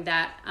restoring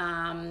that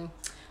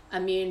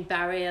immune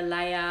barrier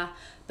layer.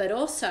 But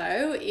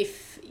also,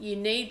 if you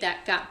need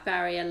that gut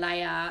barrier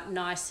layer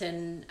nice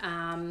and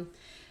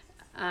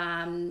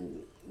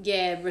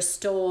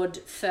restored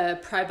for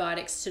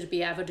probiotics to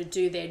be able to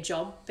do their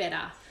job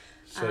better.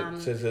 So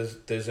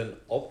there's an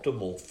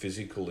optimal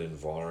physical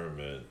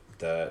environment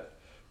that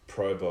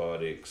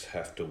probiotics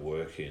have to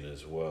work in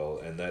as well,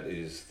 and that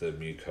is the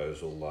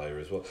mucosal layer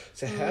as well.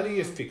 So how do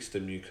you fix the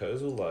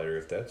mucosal layer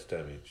if that's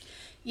damaged?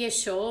 Yeah,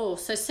 sure.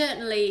 So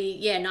certainly,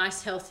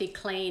 nice, healthy,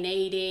 clean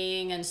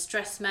eating and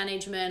stress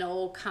management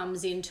all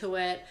comes into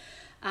it.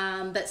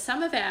 But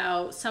some of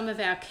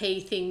our key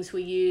things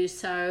we use,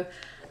 so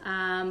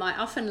I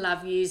often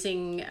love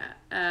using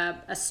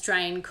a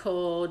strain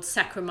called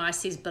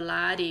Saccharomyces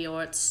boulardii,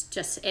 or it's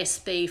just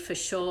SB for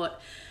short.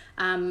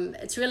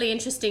 It's really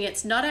interesting.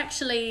 It's not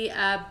actually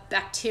a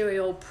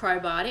bacterial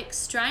probiotic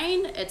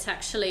strain. It's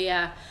actually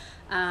a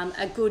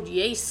good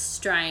yeast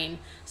strain.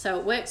 So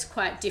it works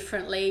quite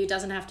differently. It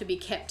doesn't have to be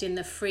kept in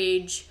the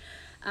fridge.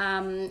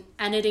 And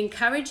it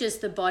encourages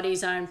the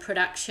body's own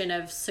production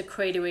of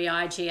secretory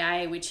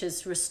IgA, which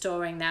is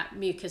restoring that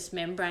mucous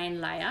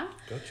membrane layer.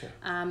 Gotcha.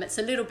 It's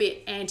a little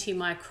bit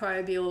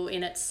antimicrobial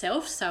in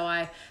itself, so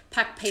I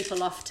pack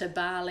people off to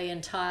Bali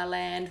and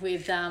Thailand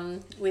with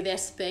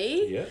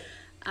SB. Yeah.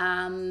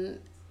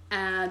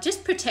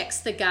 Just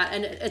protects the gut,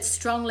 and it's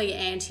strongly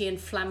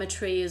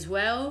anti-inflammatory as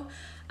well,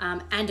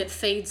 and it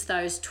feeds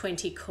those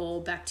 20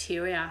 core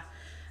bacteria.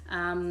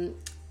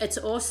 It's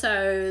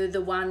also the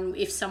one,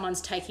 if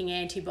someone's taking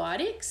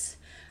antibiotics,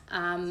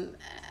 an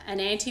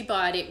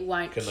antibiotic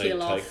won't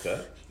kill off. Can they take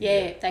that?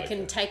 Yeah, they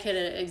can take it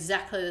at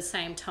exactly the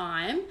same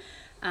time,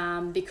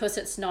 because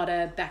it's not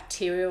a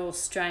bacterial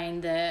strain.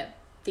 The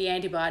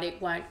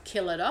antibiotic won't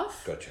kill it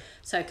off. Gotcha.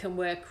 So it can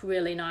work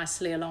really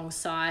nicely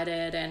alongside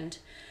it, and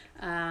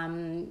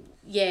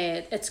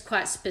it's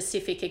quite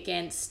specific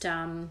against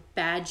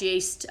bad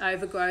yeast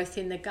overgrowth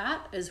in the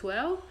gut as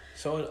well.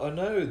 So I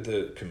know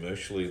that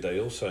commercially they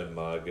also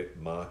market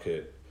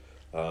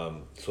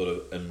sort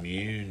of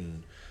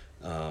immune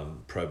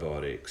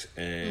probiotics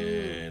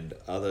and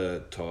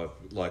other type,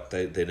 like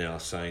they're now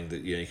saying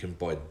that you can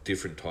buy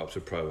different types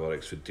of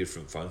probiotics for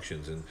different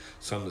functions, and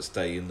some that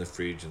stay in the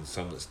fridge and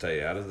some that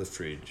stay out of the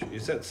fridge.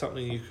 Is that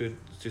something you could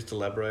just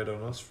elaborate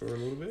on us for a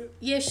little bit?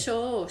 Yeah,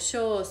 sure.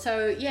 So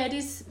it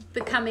is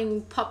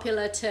becoming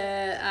popular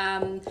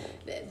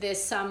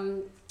there's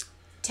some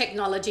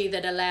technology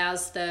that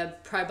allows the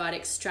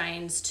probiotic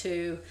strains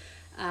to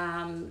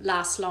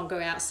last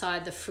longer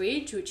outside the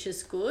fridge, which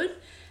is good.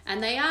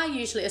 And they are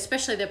usually,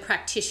 especially the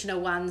practitioner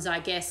ones, I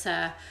guess,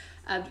 are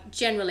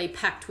generally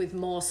packed with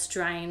more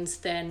strains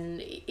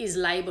than is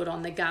labelled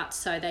on the gut,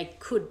 so they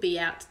could be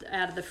out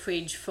of the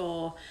fridge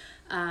for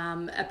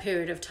a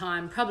period of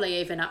time,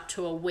 probably even up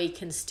to a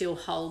week, and still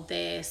hold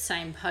their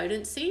same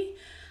potency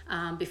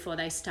before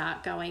they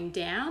start going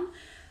down.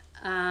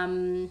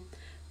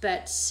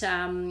 But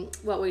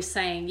what we're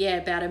saying,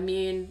 about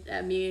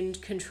immune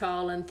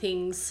control and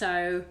things.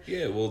 So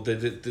yeah, well,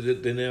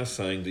 they're now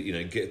saying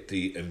that get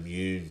the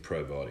immune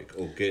probiotic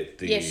or get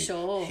the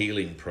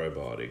healing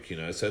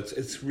probiotic. So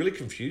it's really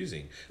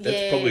confusing.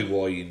 That's probably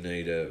why you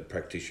need a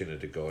practitioner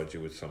to guide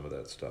you with some of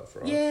that stuff,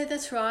 right? Yeah,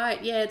 that's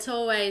right. Yeah, it's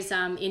always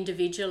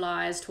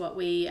individualized what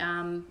we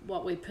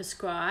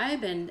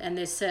prescribe, and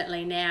there's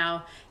certainly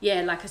now,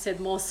 like I said,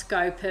 more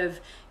scope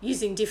of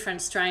using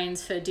different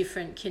strains for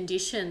different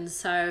conditions.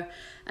 So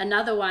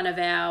another one of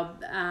our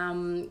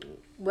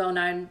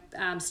well-known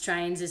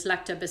strains is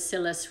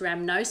Lactobacillus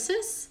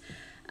rhamnosus,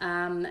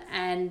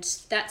 and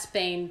that's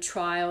been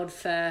trialled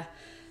for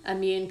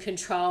immune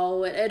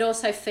control. It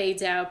also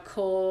feeds our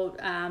core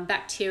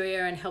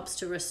bacteria and helps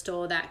to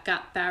restore that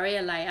gut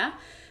barrier layer.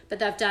 But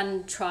they've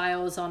done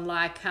trials on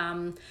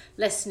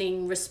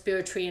lessening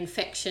respiratory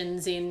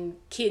infections in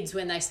kids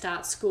when they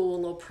start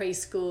school or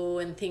preschool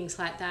and things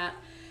like that.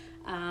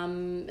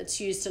 It's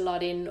used a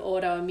lot in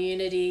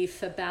autoimmunity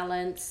for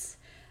balance.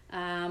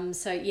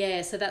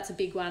 So that's a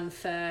big one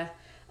for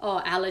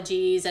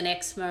allergies and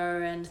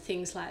eczema and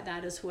things like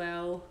that as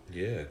well.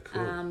 Yeah,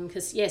 cool.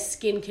 Because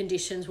skin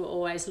conditions, we're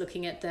always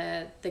looking at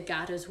the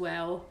gut as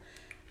well.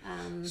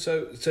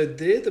 So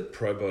they're the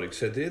probiotics,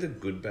 so they're the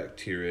good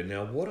bacteria.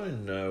 Now, what I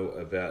know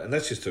about, and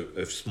that's just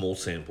a small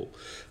sample,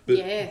 but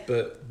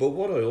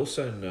what I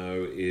also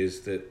know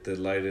is that the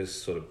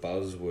latest sort of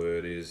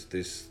buzzword is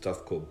this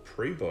stuff called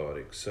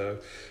prebiotics. So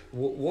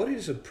what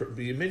is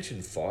you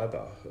mentioned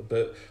fibre,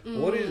 but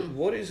what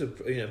is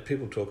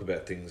people talk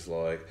about things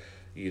like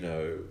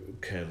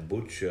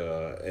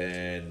kombucha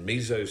and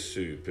miso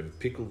soup and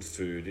pickled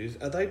food.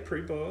 Are they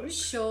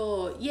prebiotics?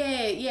 Sure.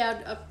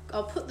 Yeah.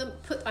 I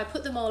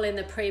put them all in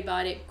the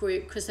prebiotic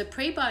group, because the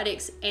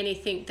prebiotics,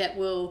 anything that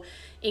will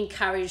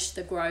encourage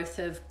the growth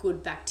of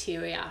good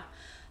bacteria.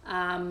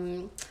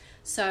 Kombucha,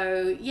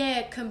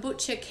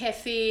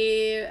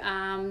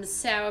 kefir,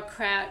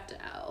 sauerkraut,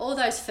 all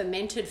those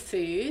fermented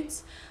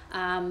foods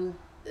have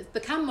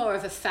become more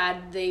of a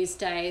fad these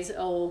days,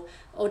 or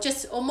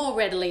more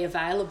readily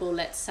available,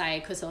 let's say,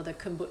 because all the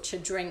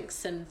kombucha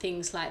drinks and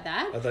things like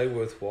that. Are they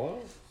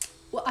worthwhile?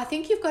 Well, I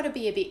think you've got to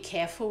be a bit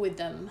careful with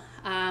them.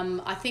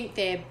 I think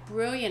they're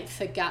brilliant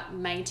for gut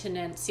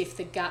maintenance if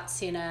the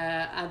gut's in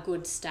a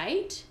good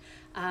state.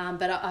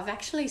 But I've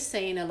actually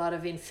seen a lot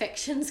of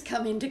infections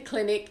come into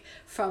clinic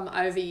from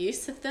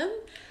overuse of them.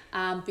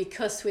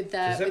 Because with the...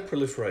 Does that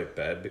proliferate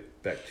bad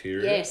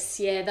bacteria? Yes,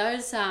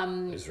 those...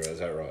 Is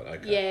that right?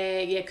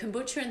 Okay. Yeah,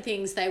 kombucha and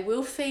things, they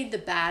will feed the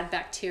bad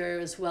bacteria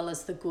as well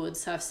as the good.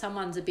 So if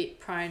someone's a bit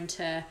prone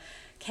to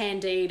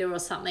candida or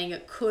something,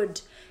 it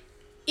could,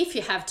 if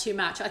you have too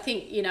much, I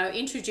think,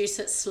 introduce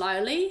it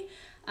slowly.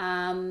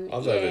 I've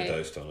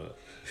overdosed on it.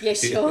 Yeah,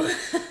 sure.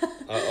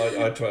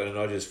 I tried, and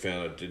I just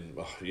found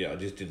I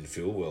just didn't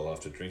feel well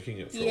after drinking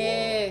it for a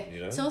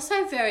while. It's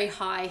also very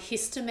high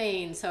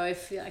histamine, so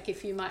if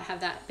you might have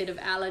that bit of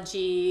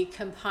allergy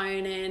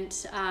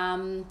component,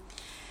 high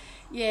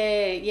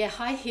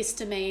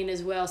histamine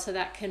as well, so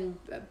that can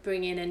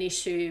bring in an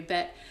issue.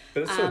 But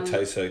it sort of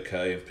tastes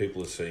okay, and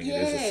people are seeing it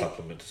as a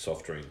supplement to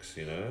soft drinks.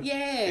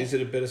 Yeah. Is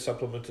it a better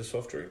supplement to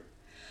soft drink?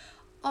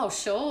 Oh,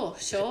 sure.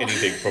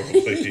 Anything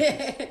probably.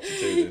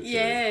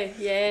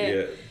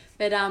 Yeah.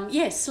 But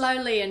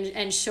slowly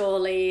and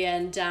surely,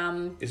 and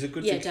is it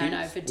good for kids? Don't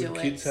overdo it.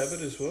 Would kids have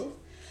it as well?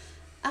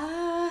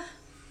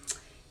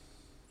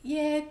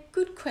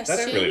 Good question.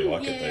 They don't really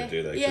like it, though,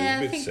 do they?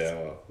 Because it's a bit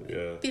sour.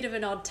 Yeah. Bit of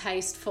an odd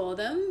taste for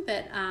them,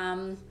 but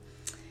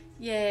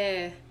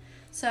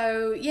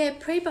So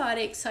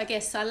prebiotics. I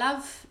guess I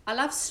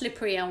love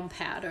slippery elm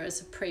powder as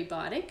a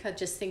prebiotic. I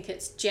just think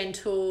it's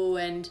gentle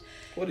and.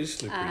 What is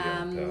slippery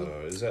elm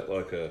powder?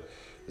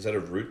 Is that a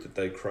root that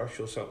they crush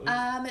or something?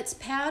 It's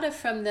powder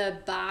from the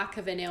bark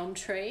of an elm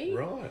tree.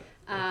 Right.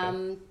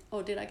 Okay.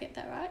 Or did I get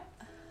that right?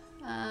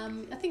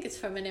 I think it's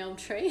from an elm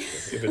tree.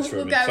 If it's from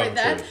we'll go with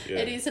that. Tree,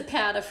 yeah. It is a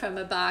powder from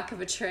a bark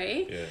of a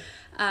tree. Yeah.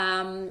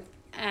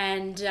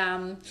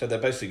 So they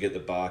basically get the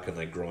bark and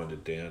they grind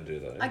it down, do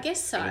they? I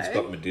guess so. And it's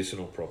got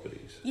medicinal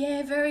properties.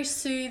 Yeah, very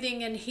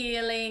soothing and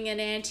healing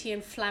and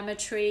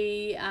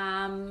anti-inflammatory.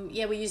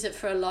 We use it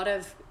for a lot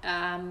of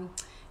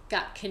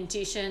gut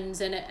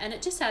conditions, and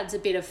it just adds a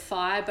bit of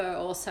fibre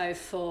also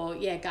for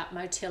gut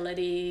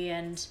motility,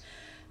 and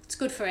it's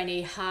good for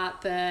any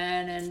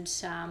heartburn and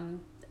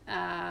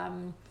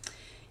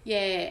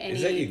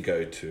Is that your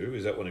go-to?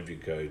 Is that one of your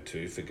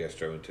go-to for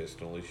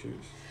gastrointestinal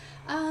issues?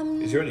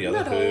 Is there any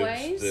other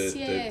herbs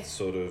that's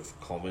sort of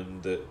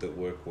common that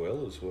work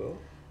well as well?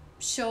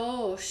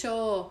 Sure.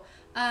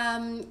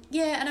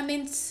 Yeah, and I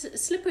mean,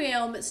 slippery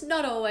elm, it's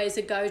not always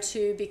a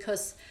go-to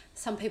because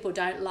some people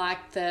don't like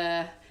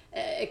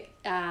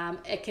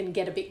it can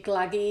get a bit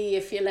gluggy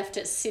if you left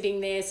it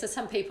sitting there. So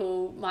some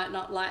people might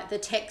not like the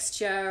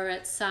texture.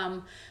 It's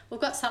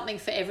we've got something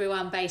for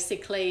everyone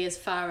basically as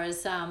far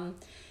as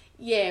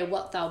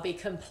what they'll be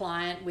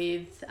compliant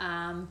with.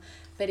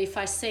 But if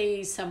I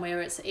see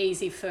somewhere it's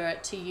easy for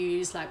it to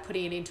use, like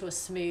putting it into a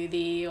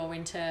smoothie or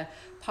into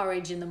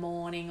porridge in the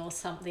morning or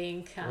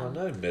something. Well, I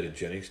know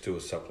Metagenics do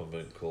a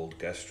supplement called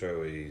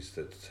GastroEase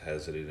that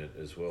has it in it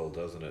as well,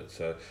 doesn't it?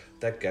 So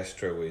that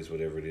GastroEase,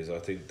 whatever it is, I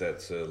think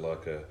that's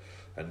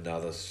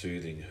another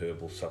soothing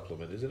herbal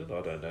supplement, isn't it?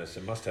 I don't know. So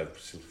it must have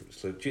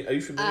sleep. Are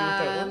you familiar with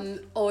that one?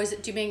 Or is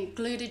it? Do you mean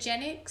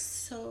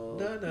glutagenics? Or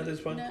No.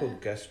 There's one called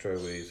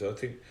GastroEase. I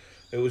think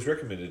it was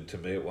recommended to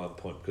me at one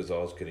point because I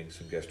was getting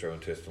some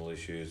gastrointestinal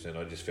issues, and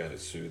I just found it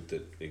soothed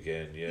it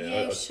again.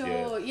 Yeah.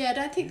 Sure. Yeah, I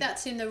don't think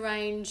that's in the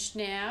range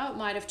now. It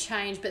might have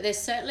changed, but there's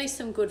certainly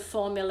some good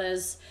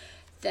formulas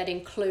that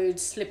include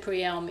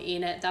slippery elm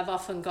in it. They've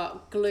often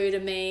got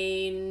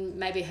glutamine,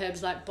 maybe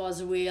herbs like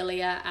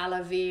boswellia,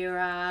 aloe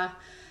vera,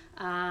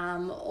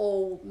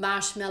 all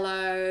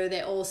marshmallow.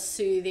 They're all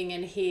soothing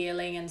and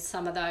healing, and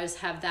some of those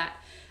have that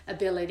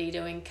ability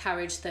to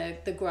encourage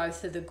the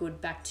growth of the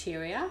good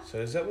bacteria. So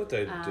is that what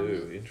they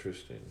do?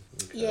 Interesting.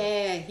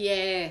 Okay.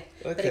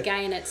 Yeah. Okay. But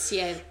again, it's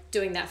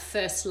doing that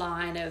first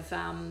line of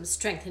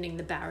strengthening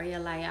the barrier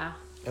layer.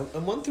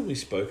 And one thing we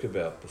spoke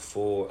about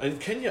before, and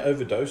can you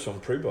overdose on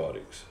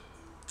prebiotics?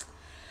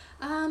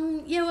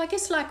 Well, I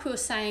guess like we were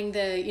saying,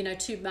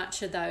 too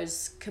much of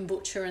those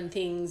kombucha and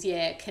things,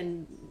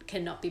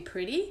 cannot be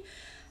pretty.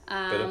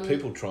 But are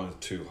people trying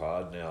too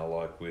hard now,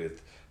 like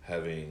with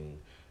having,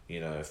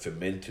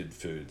 fermented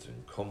foods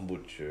and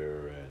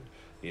kombucha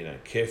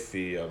and,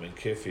 kefir? I mean,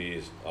 kefir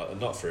is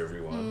not for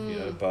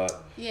everyone,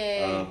 but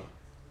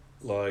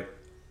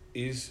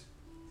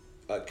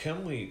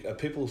are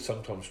people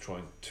sometimes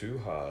trying too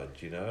hard,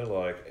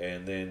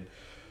 and then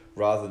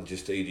rather than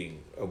just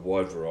eating a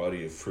wide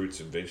variety of fruits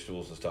and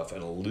vegetables and stuff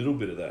and a little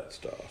bit of that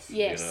stuff,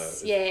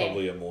 it's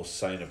probably a more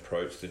sane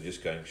approach than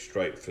just going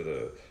straight for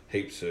the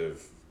heaps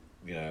of,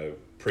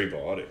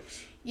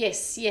 prebiotics.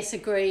 Yes,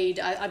 agreed.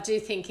 I do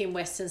think in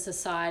Western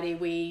society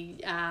we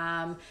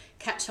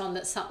catch on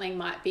that something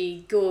might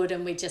be good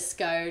and we just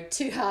go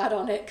too hard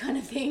on it kind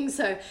of thing.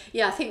 So,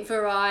 I think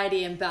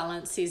variety and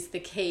balance is the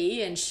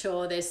key, and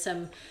sure, there's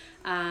some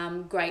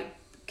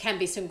can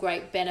be some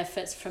great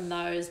benefits from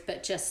those,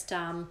 but just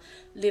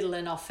little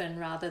and often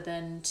rather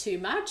than too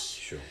much.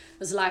 Sure. It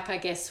was like, I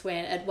guess,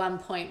 at one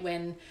point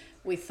when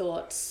we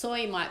thought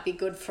soy might be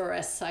good for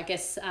us. I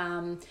guess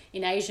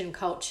in Asian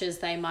cultures,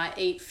 they might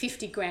eat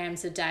 50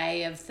 grams a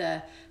day of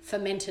the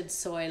fermented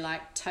soy,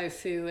 like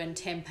tofu and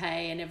tempeh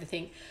and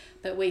everything.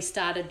 But we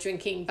started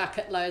drinking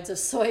bucket loads of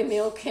soy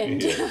milk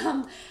and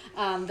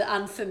the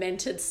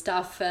unfermented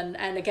stuff. And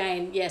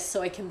again, yes,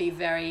 soy can be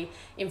very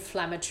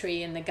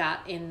inflammatory in the gut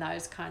in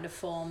those kind of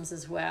forms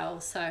as well.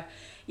 So,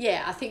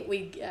 I think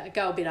we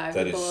go a bit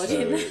overboard.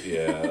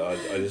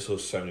 I just saw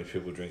so many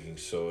people drinking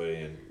soy,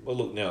 and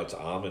look, now it's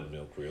almond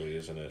milk, really,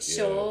 isn't it?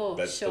 Sure,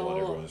 that's the one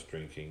everyone's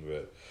drinking.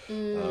 But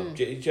do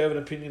you have an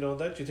opinion on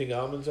that? Do you think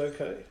almonds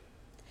okay?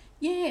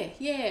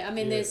 Yeah. I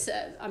mean, there's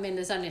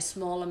only a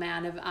small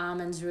amount of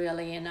almonds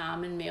really in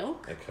almond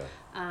milk. Okay.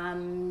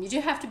 You do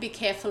have to be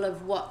careful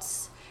of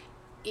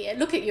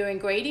look at your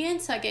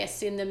ingredients. I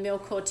guess in the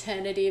milk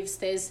alternatives,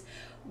 there's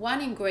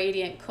one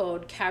ingredient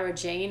called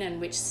carrageenan,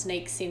 which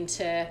sneaks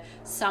into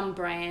some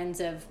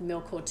brands of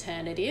milk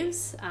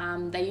alternatives.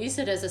 They use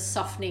it as a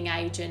softening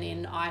agent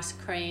in ice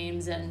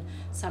creams and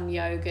some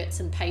yogurts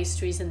and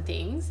pastries and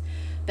things,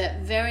 but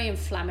very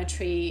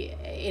inflammatory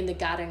in the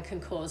gut and can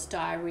cause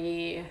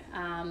diarrhea.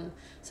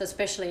 So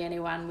especially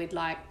anyone with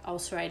like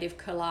ulcerative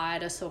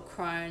colitis or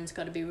Crohn's,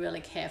 got to be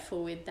really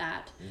careful with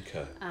that.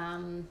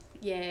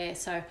 Okay.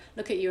 So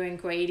look at your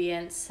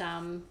ingredients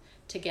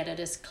to get it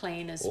as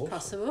clean as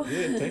possible.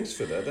 Yeah, thanks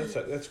for that.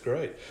 That's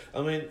great.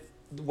 I mean,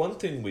 one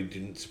thing we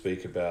didn't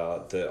speak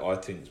about that I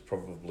think is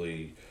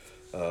probably,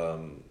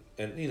 and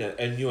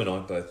you and I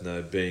both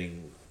know,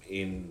 being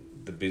in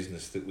the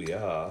business that we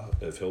are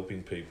of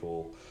helping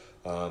people,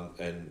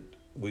 and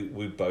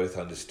we both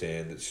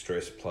understand that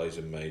stress plays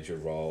a major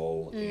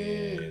role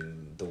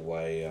in the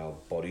way our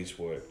bodies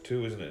work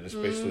too, isn't it? And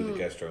especially the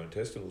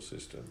gastrointestinal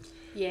system.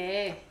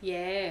 Yeah.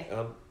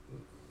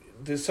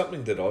 There's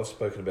something that I've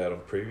spoken about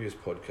on previous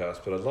podcasts,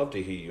 but I'd love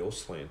to hear your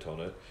slant on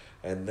it,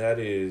 and that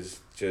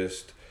is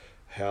just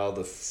how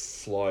the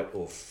flight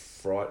or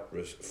flight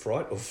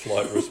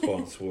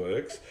response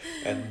works,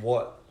 and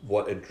what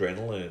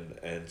adrenaline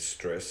and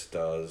stress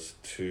does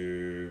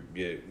to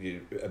your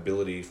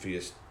ability for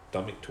your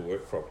stomach to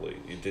work properly,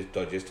 your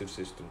digestive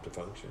system to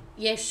function.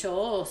 Yeah,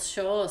 sure.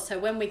 So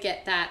when we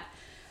get that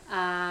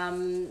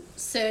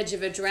surge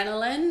of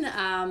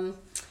adrenaline,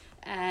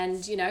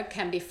 and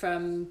can be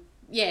from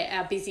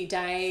our busy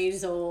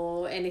days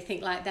or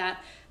anything like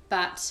that,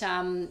 but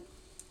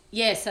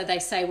So they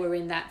say we're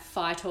in that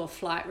fight or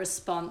flight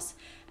response.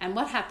 And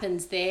what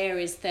happens there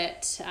is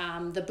that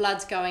the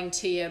blood's going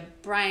to your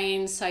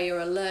brain, so you're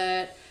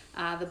alert.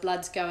 The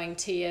blood's going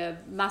to your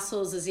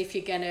muscles as if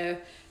you're going to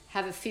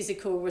have a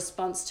physical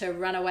response to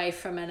run away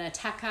from an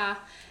attacker.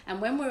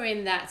 And when we're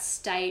in that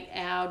state,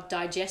 our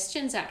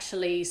digestion's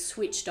actually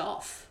switched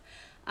off.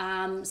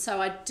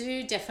 So I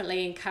do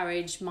definitely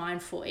encourage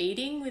mindful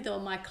eating with all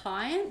my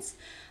clients,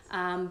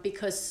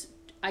 because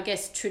I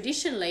guess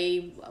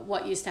traditionally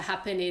what used to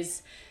happen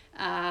is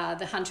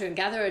the hunter and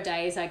gatherer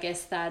days, I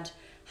guess they'd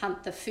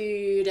hunt the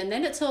food, and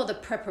then it's all the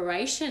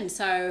preparation.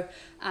 So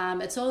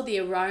it's all the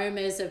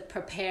aromas of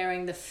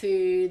preparing the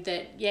food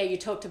that, you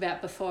talked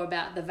about before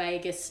about the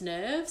vagus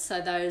nerve. So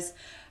those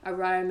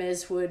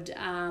aromas would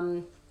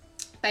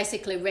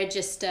basically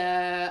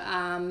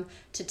register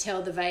to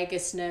tell the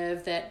vagus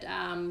nerve that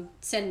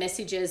send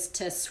messages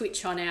to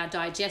switch on our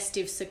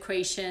digestive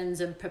secretions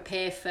and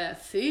prepare for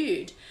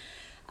food.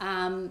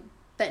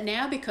 But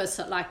now, because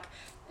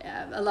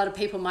a lot of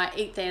people might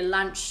eat their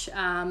lunch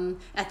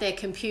at their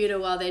computer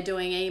while they're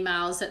doing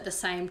emails at the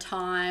same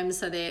time,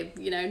 so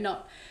they're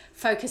not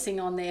focusing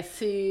on their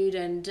food,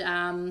 and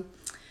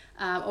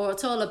or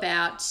it's all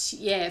about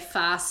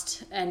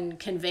fast and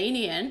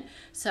convenient,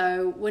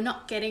 so we're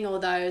not getting all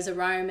those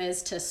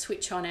aromas to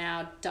switch on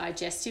our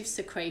digestive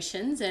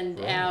secretions, and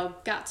our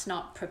gut's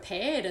not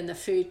prepared, and the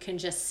food can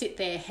just sit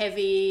there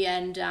heavy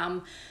and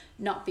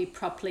not be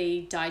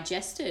properly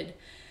digested.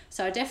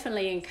 So I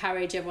definitely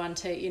encourage everyone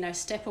to,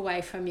 step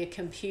away from your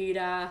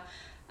computer,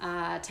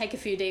 take a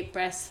few deep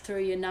breaths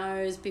through your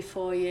nose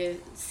before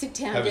you sit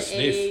down to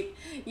eat.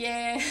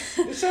 Yeah.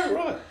 Is that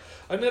right?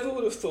 I never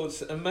would have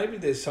thought, and maybe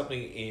there's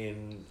something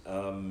in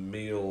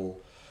meal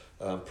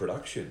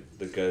production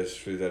that goes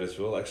through that as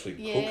well. Actually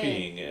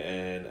cooking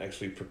and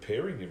actually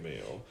preparing your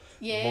meal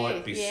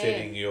might be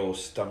setting your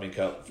stomach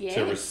up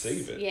to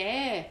receive it.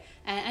 Yeah.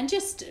 And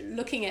just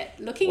looking at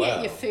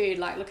your food,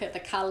 look at the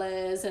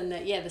colours and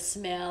the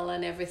smell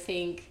and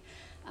everything.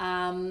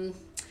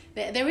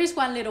 There is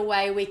one little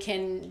way we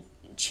can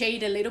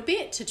cheat a little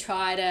bit to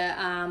try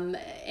to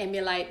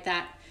emulate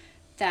that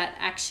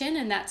action,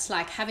 and that's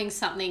having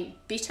something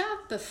bitter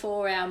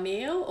before our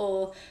meal,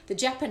 or the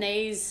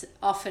Japanese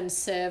often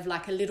serve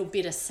a little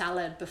bit of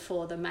salad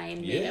before the main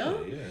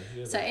meal.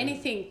 So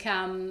anything,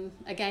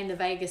 again, the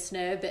vagus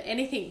nerve, but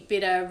anything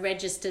bitter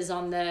registers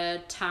on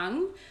the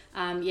tongue,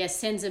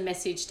 sends a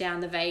message down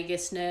the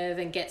vagus nerve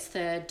and gets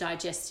the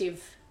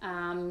digestive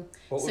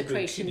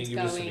secretions can you give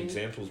going. us some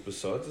examples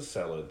besides the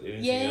salad?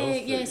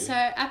 Anything else? So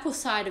apple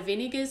cider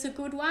vinegar is a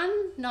good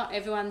one. Not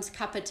everyone's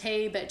cup of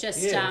tea, but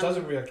just it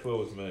doesn't react well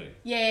with me.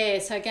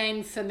 So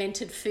again,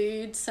 fermented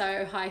food,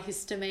 so high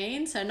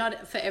histamine, so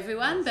not for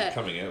everyone, but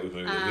coming out with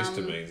me with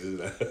histamines,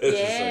 isn't it? It's the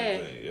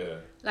same thing,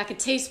 like a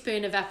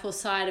teaspoon of apple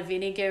cider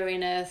vinegar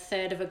in a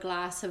third of a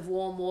glass of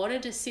warm water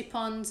to sip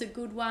on's a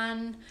good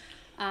one.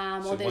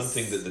 So one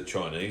thing that the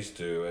Chinese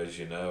do, as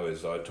you know,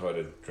 is I try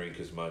to drink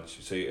as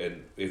much. See,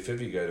 and if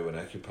ever you go to an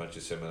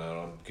acupuncture seminar,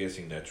 I'm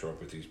guessing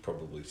naturopathy is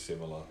probably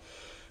similar.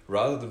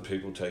 Rather than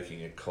people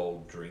taking a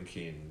cold drink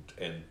in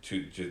and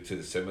to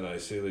the seminar, you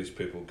see these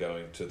people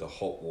going to the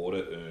hot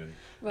water urn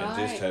and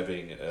just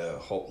having a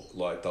hot,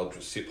 they'll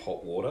just sip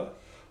hot water.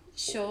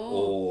 Sure.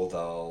 Or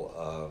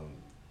they'll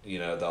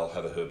they'll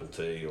have a herbal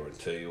tea or a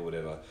tea or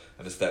whatever,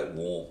 and it's that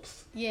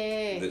warmth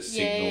that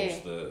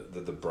signals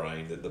the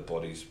brain that the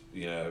body's,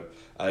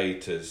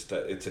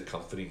 it's a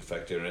comforting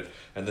factor in it.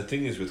 And the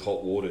thing is with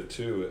hot water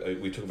too,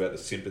 we talk about the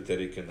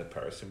sympathetic and the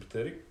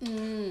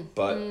parasympathetic,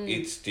 but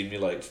it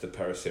stimulates the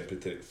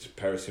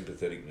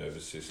parasympathetic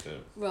nervous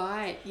system.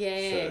 Right,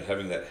 So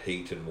having that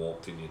heat and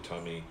warmth in your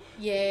tummy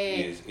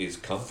is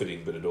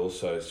comforting, but it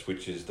also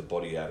switches the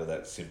body out of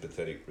that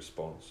sympathetic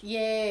response.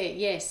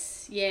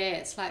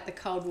 It's like the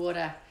cold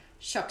water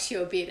shocks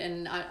you a bit,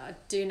 and I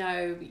do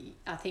know,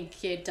 I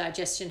think your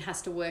digestion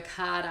has to work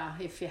harder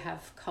if you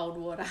have cold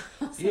water.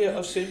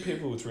 I've seen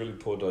people with really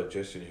poor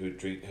digestion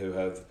who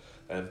have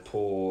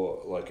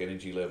poor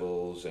energy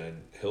levels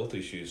and health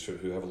issues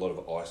who have a lot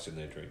of ice in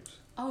their drinks.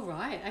 Oh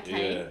right,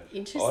 okay,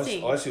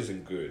 interesting. Ice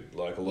isn't good. A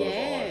lot of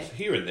ice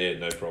here and there,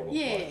 no problem.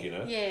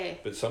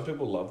 But some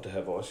people love to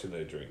have ice in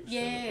their drinks.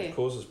 And it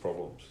causes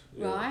problems.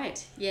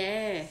 Right.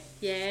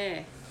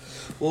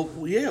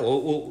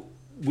 Well,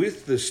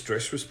 with the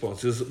stress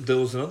responses, there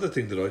was another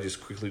thing that I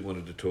just quickly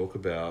wanted to talk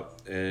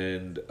about,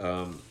 and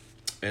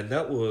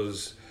that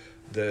was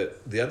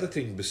that the other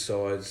thing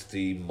besides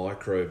the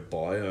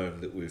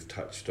microbiome that we've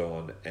touched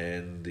on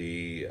and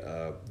the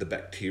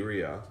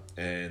bacteria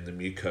and the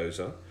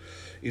mucosa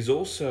is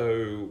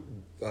also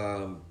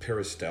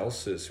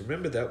peristalsis.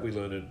 Remember that we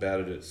learned about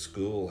it at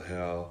school,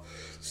 how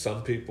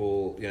some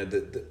people,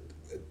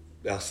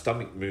 our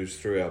stomach moves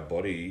through our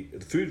body.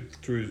 Food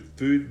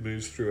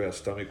moves through our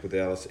stomach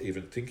without us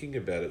even thinking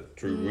about it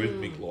through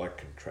rhythmic-like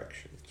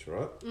contractions,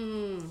 right?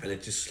 And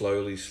it just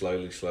slowly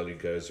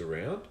goes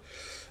around.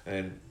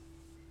 And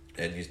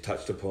And you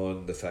touched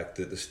upon the fact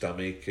that the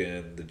stomach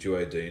and the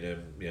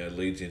duodenum,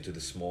 leads into the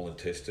small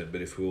intestine.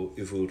 But if we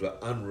were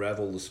to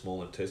unravel the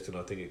small intestine,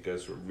 I think it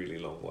goes for a really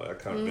long way. I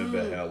can't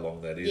remember how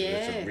long that is. Yeah.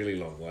 But it's a really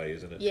long way,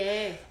 isn't it?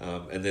 Yeah.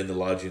 And then the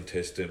large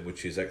intestine,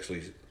 which is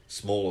actually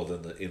smaller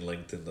than in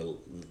length than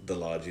the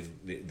large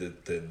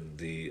than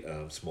the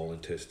small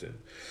intestine,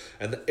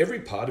 and every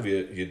part of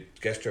your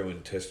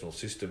gastrointestinal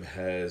system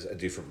has a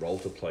different role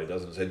to play,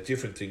 doesn't it? So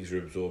different things are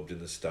absorbed in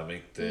the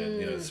stomach than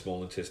the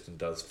small intestine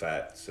does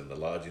fats, and the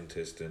large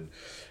intestine,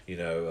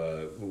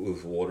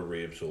 with water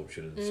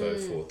reabsorption and so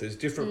forth. There's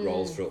different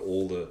roles for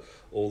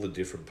all the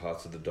different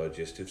parts of the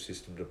digestive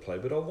system to play.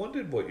 But I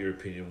wondered what your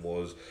opinion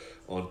was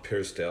on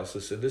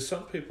peristalsis, and does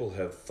some people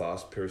have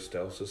fast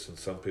peristalsis and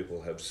some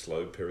people have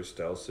slow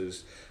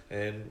peristalsis,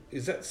 and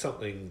is that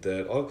something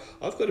that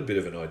I've got a bit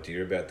of an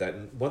idea about that?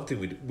 And one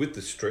thing with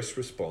the stress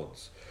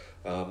response,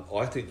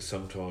 I think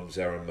sometimes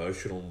our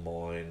emotional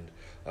mind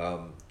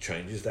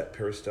changes that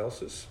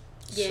peristalsis.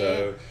 Yeah.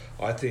 So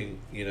I think,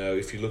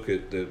 if you look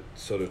at the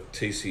sort of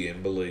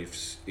TCM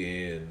beliefs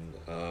in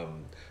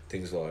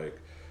things like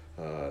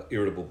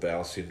irritable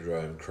bowel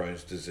syndrome,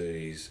 Crohn's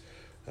disease,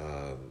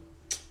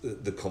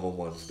 the common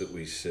ones that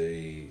we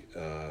see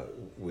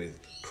with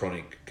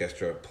chronic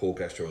poor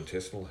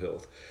gastrointestinal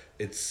health,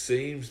 it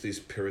seems this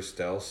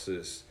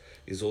peristalsis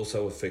is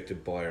also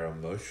affected by our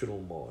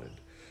emotional mind.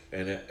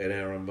 And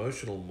our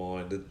emotional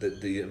mind,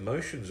 the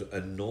emotions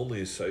are normally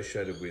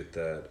associated with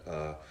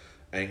that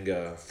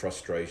anger,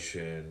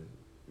 frustration,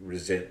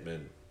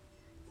 resentment,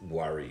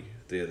 worry.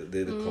 They're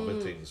the common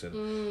things,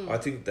 and I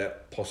think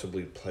that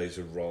possibly plays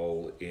a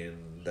role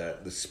in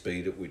the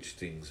speed at which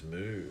things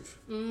move.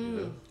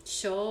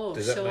 Sure.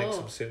 Does that make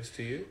some sense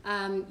to you?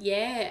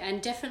 Yeah,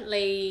 and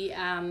definitely,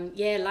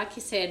 like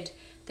you said,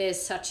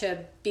 there's such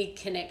a big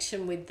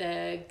connection with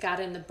the gut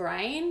and the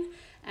brain,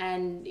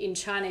 and in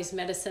Chinese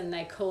medicine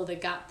they call the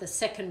gut the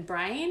second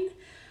brain.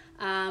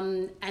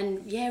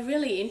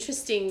 Really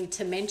interesting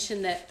to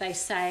mention that they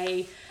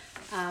say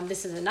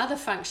this is another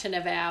function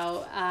of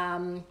our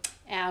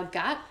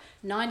gut.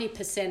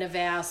 90% of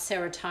our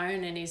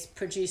serotonin is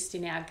produced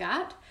in our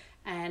gut,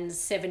 and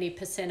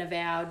 70% of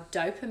our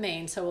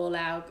dopamine, so all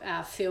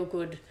our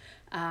feel-good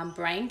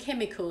brain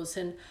chemicals.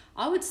 And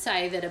I would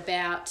say that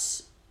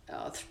about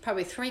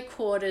probably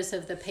 3/4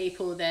 of the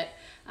people that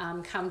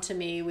come to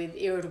me with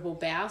irritable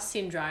bowel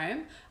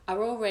syndrome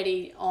are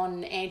already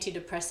on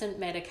antidepressant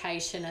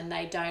medication, and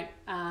they don't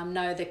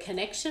know the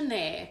connection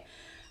there.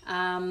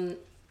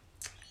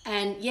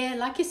 And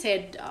like you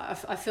said,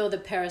 I feel the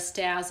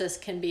peristalsis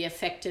can be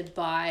affected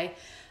by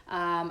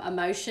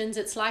emotions.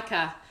 It's like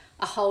a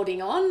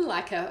holding on,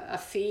 like a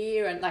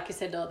fear, and like you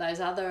said, all those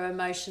other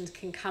emotions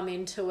can come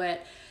into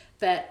it.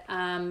 But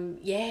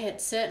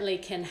it certainly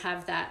can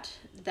have that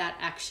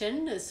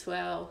action as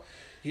well.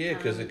 Yeah,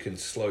 because it can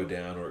slow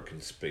down or it can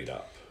speed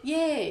up.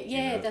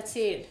 Yeah, that's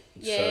it.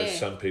 Yeah. So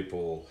some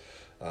people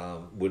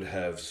would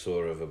have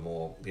sort of a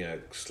more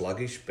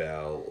sluggish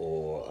bowel,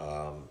 or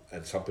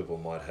and some people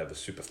might have a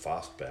super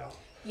fast bowel.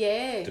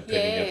 Yeah.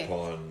 Depending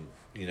upon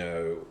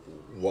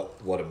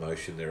what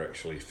emotion they're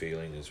actually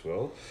feeling as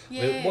well.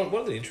 Yeah. Now,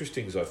 one of the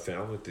interesting things I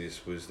found with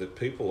this was that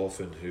people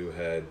often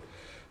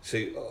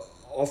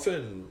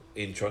often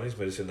in Chinese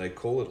medicine they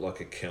call it like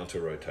a counter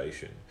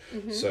rotation.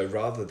 So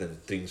rather than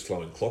things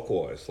flowing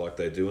clockwise like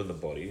they do in the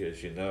body,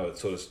 as you know, it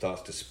sort of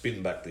starts to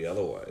spin back the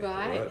other way.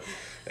 Right.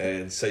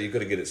 And so you've got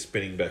to get it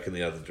spinning back in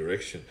the other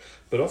direction.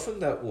 But often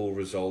that will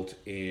result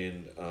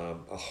in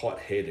a hot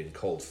head and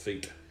cold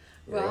feet.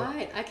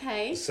 Right.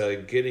 Okay.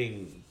 So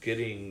getting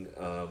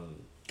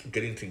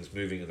things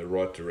moving in the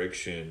right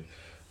direction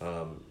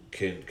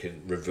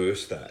can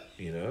reverse that,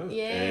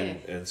 Yeah.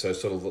 and so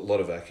sort of a lot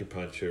of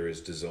acupuncture is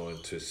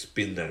designed to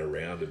spin that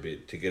around a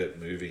bit to get it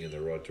moving in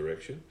the right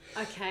direction.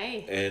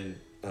 Okay. And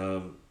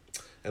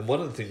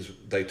one of the things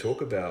they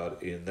talk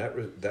about in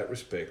that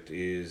respect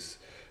is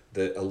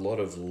that a lot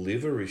of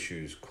liver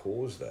issues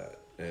cause that.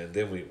 And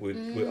then we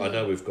I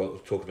know we've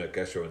got talking about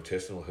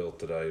gastrointestinal health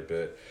today,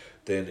 but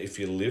then if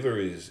your liver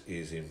is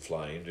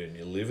inflamed and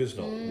your liver's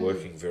not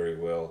working very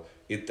well,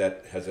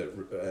 that has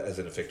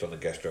an effect on the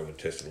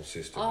gastrointestinal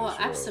system as well.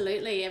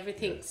 Absolutely.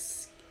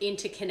 Everything's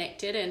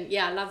interconnected, and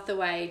I love the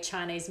way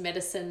Chinese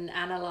medicine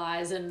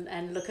analyse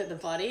and look at the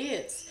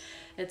body.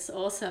 It's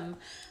awesome.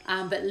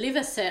 But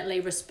liver's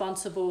certainly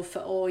responsible for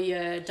all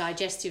your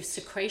digestive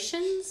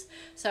secretions.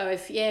 So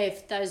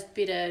if those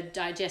bitter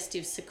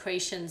digestive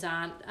secretions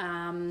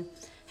aren't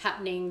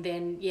happening,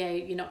 then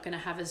you're not going to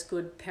have as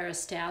good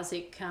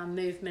peristaltic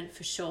movement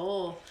for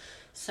sure.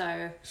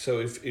 So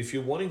if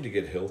you're wanting to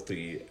get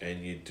healthy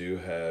and you do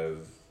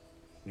have,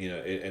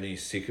 and you're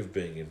sick of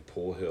being in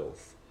poor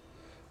health,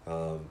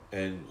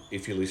 and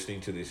if you're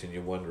listening to this and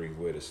you're wondering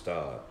where to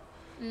start,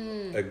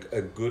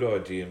 a good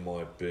idea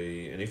might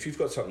be, and if you've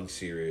got something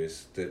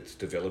serious that's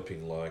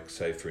developing, like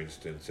say for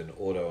instance an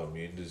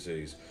autoimmune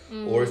disease,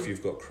 or if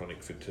you've got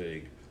chronic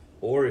fatigue,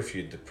 or if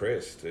you're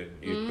depressed and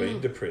you've been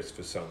depressed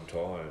for some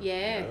time,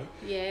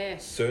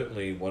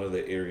 certainly one of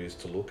the areas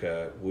to look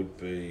at would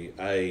be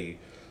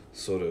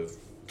sort of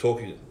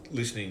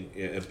listening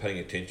and paying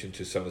attention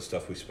to some of the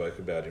stuff we spoke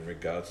about in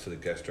regards to the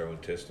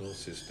gastrointestinal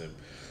system,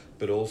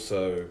 but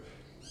also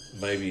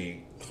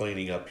maybe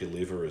cleaning up your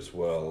liver as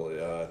well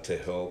to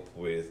help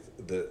with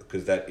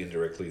because that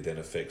indirectly then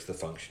affects the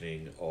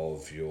functioning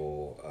of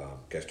your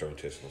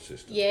gastrointestinal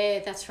system. Yeah,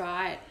 that's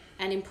right.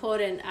 And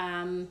important,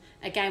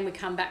 again, we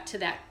come back to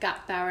that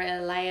gut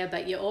barrier layer,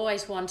 but you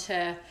always want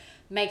to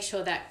make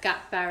sure that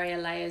gut barrier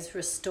layer is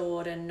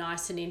restored and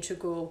nice and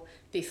integral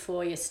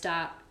before you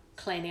start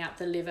cleaning up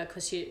the liver,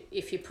 because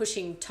if you're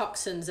pushing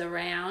toxins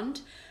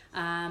around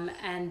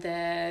and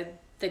the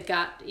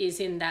gut is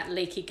in that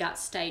leaky gut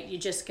state, you're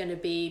just going to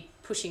be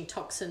pushing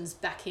toxins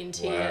back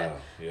into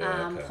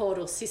your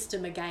portal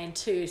system again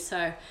too.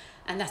 So,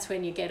 and that's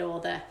when you get all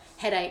the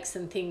headaches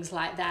and things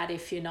like that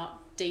if you're not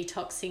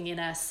detoxing in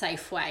a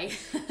safe way.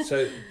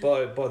 So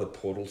by the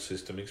portal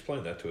system,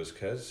 explain that to us,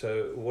 Kaz.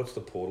 So what's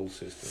the portal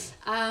system?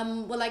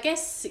 Well, I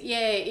guess,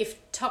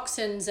 if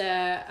toxins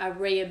are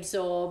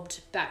reabsorbed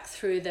back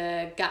through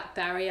the gut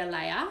barrier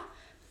layer,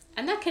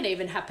 and that can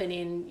even happen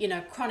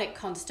in, chronic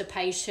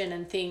constipation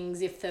and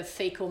things. If the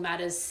fecal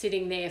matter's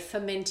sitting there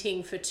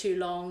fermenting for too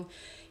long,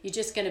 you're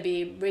just going to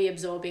be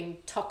reabsorbing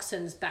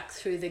toxins back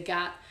through the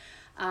gut.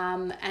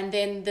 And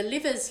then the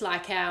liver's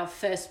like our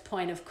first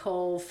point of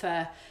call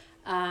for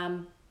like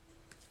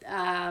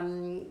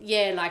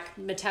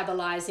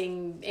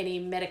metabolizing any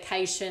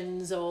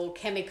medications or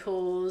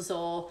chemicals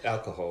or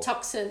alcohol.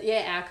 Toxin,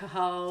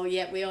 alcohol.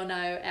 Yeah, we all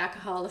know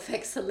alcohol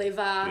affects the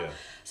liver. Yeah.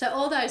 So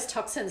all those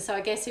toxins. So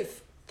I guess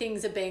if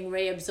things are being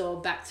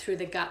reabsorbed back through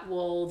the gut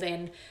wall,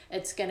 then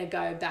it's going to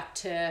go back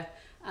to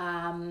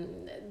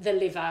the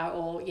liver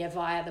or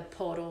via the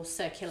portal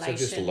circulation.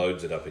 So it just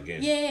loads it up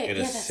again in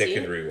a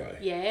secondary way.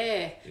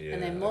 Yeah,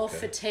 and then more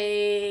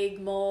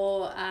fatigue,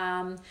 more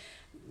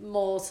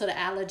sort of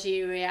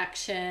allergy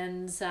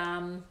reactions,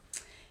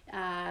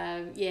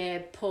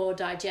 poor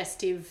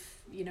digestive,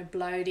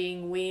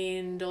 bloating,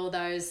 wind, all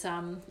those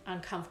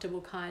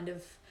uncomfortable kind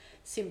of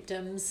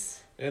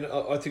symptoms. And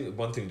I think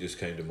one thing just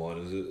came to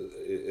mind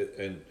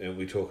is, and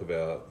we talk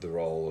about the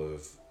role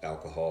of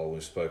alcohol.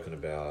 We've spoken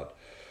about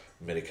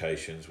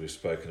medications. We've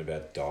spoken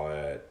about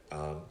diet.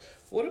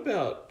 What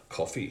about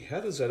coffee?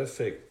 How does that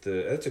affect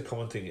that's a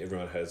common thing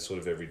everyone has sort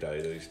of every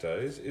day these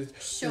days.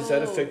 Does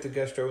that affect the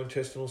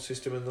gastrointestinal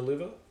system and the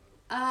liver?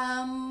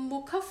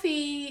 Well,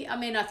 coffee,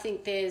 I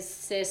think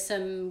there's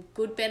some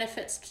good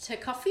benefits to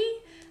coffee.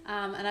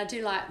 And I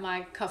do like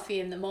my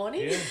coffee in the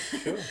morning. Yeah,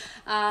 sure.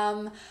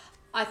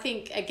 I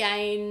think,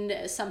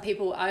 again, some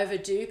people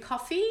overdo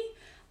coffee.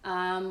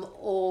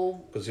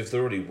 Because if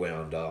they're already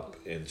wound up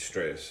and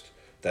stressed,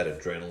 that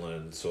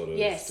adrenaline sort of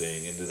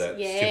thing, into that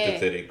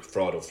sympathetic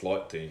fight or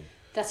flight thing.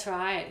 That's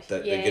right.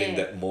 That they're getting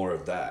that more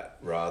of that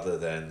rather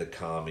than the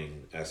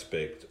calming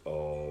aspect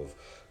of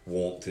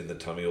warmth in the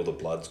tummy, or the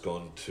blood's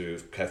gone to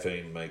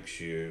caffeine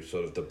makes you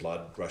sort of the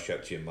blood rush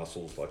out to your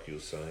muscles, like you were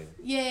saying.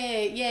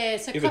 Yeah.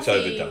 So if coffee,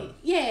 it's overdone.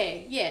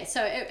 Yeah.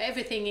 So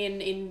everything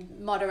in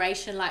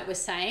moderation, like we're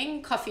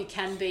saying. Coffee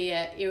can be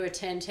an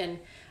irritant, and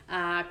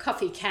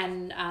coffee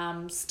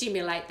can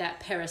stimulate that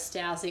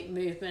peristaltic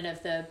movement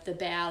of the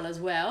bowel as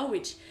well,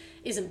 which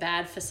isn't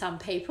bad for some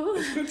people.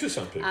 It's good for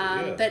some people,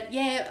 But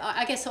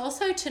I guess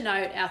also to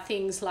note are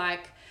things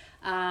like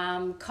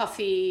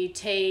coffee,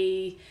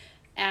 tea,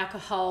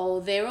 alcohol.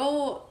 They're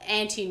all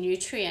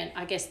anti-nutrient.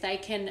 I guess they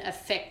can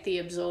affect the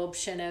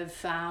absorption of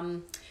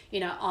iron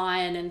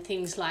and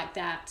things like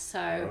that.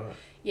 So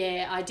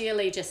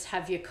ideally just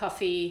have your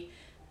coffee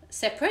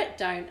separate.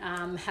 Don't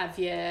have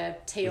your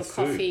tea or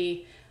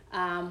coffee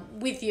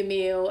with your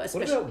meal.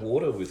 What about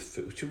water with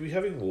food? Should we be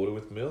having water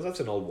with meals? That's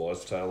an old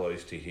wives' tale I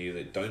used to hear,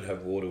 that don't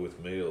have water with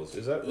meals.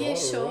 Is that right?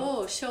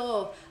 Yeah,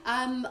 sure.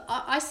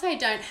 I say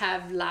don't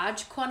have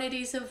large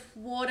quantities of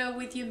water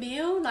with your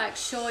meal. Like,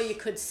 sure, you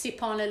could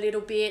sip on a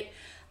little bit,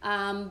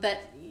 but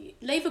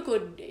leave a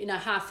good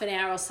half an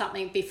hour or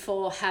something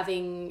before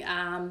having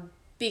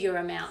bigger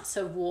amounts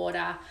of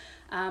water.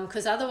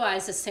 Because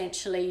otherwise,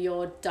 essentially,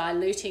 you're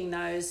diluting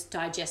those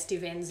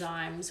digestive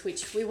enzymes,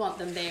 which we want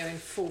them there in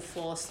full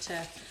force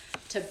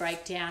to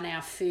break down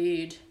our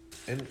food.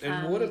 And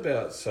what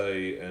about,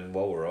 say, and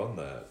while we're on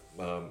that,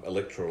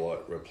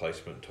 electrolyte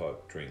replacement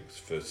type drinks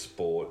for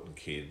sport and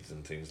kids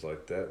and things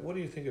like that? What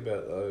do you think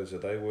about those? Are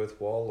they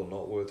worthwhile or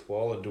not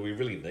worthwhile? And do we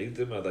really need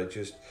them? Are they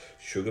just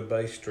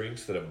sugar-based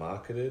drinks that are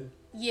marketed?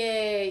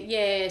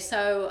 Yeah.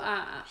 So,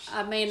 a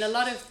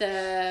lot of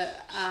the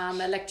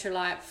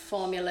electrolyte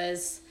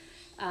formulas,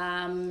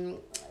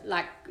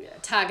 like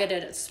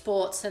targeted at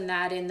sports and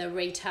that in the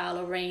retail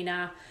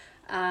arena,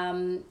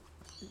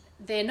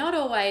 they're not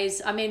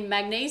always...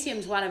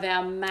 magnesium's one of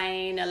our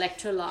main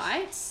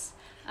electrolytes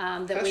that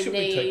we need. How should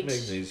we take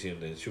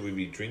magnesium then? Should we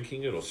be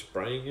drinking it or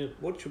spraying it?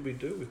 What should we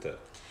do with that?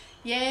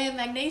 Yeah,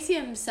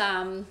 magnesium's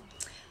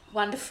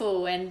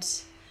wonderful, and...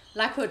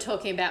 like we were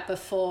talking about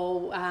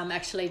before,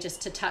 actually just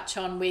to touch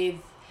on with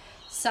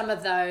some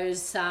of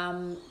those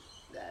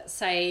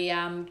say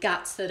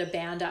guts that are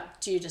bound up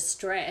due to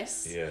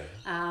stress. Yeah.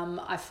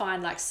 I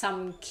find like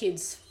some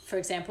kids, for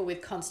example,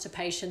 with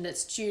constipation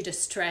that's due to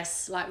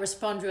stress, like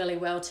respond really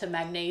well to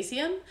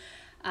magnesium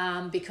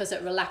because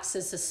it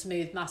relaxes the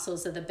smooth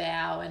muscles of the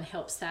bowel and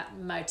helps that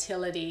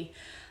motility.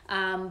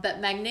 But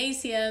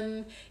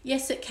magnesium,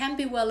 yes, it can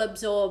be well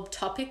absorbed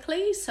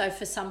topically. So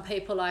for some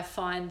people, I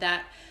find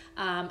that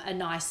a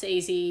nice,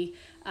 easy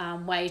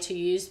way to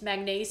use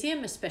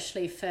magnesium,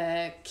 especially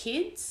for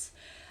kids.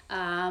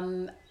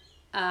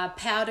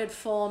 Powdered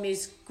form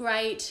is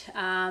great,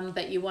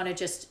 but you want to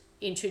just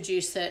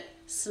introduce it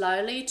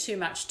slowly. Too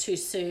much too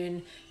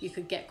soon, you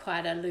could get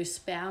quite a loose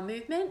bowel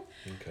movement.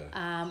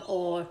 Okay.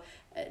 Or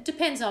it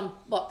depends on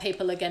what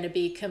people are going to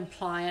be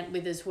compliant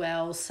with as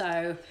well.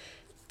 So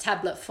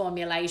tablet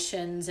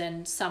formulations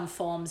and some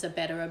forms are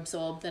better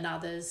absorbed than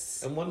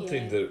others. And one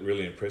thing that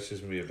really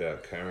impresses me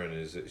about Karen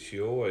is that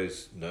she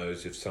always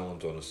knows if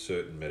someone's on a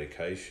certain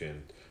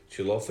medication,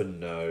 she'll often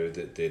know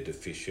that they're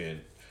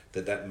deficient,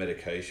 that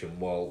medication,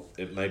 while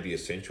it may be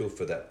essential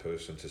for that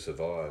person to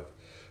survive,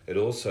 it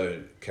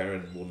also,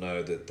 Karen will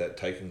know that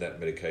taking that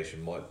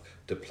medication might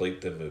deplete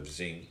them of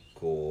zinc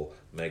or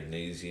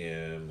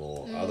magnesium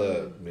or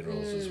other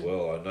minerals as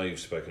well. I know you've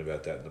spoken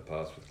about that in the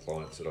past with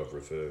clients that I've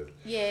referred.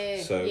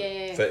 So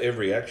for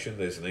every action,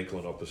 there's an equal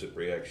and opposite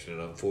reaction,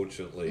 and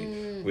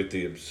unfortunately,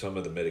 with some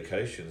of the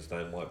medications,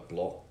 they might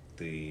block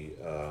the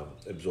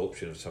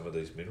absorption of some of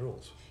these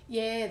minerals.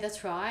 Yeah,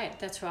 that's right.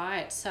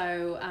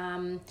 So,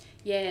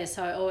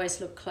 so I always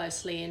look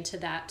closely into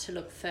that to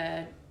look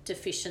for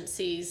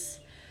deficiencies.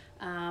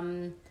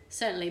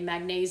 Certainly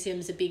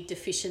magnesium's a big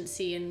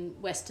deficiency in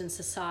Western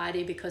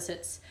society because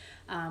it's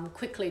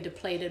quickly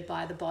depleted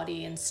by the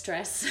body in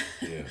stress.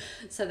 Yeah.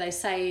 So they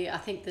say, I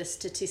think the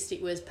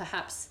statistic was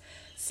perhaps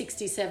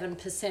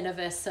 67% of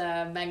us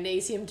are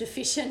magnesium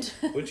deficient.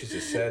 Which is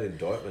a sad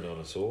indictment on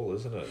us all,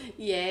 isn't it?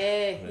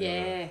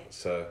 Yeah.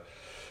 So,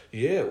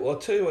 well, I'll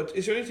tell you what,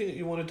 is there anything that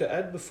you wanted to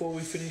add before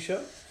we finish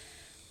up?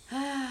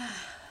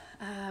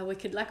 We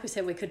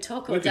could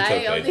talk all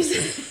day on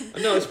this.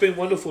 No, it's been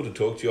wonderful to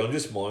talk to you. I'm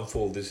just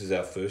mindful this is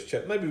our first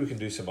chat. Maybe we can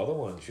do some other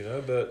ones,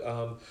 but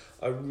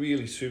I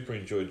really super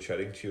enjoyed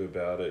chatting to you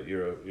about it.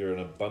 You're an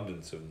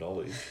abundance of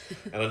knowledge.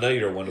 And I know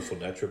you're a wonderful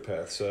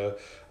naturopath. So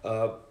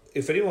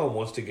if anyone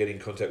wants to get in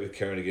contact with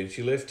Karen again,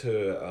 she left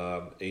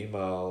her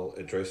email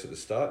address at the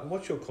start. And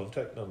what's your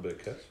contact number,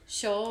 Cass?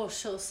 Sure.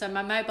 So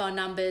my mobile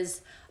number's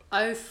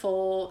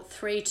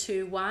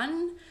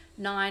 04321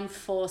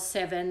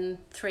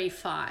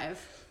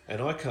 94735.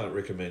 And I can't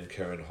recommend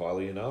Karen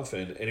highly enough,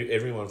 and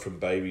everyone from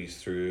babies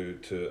through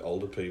to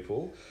older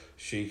people,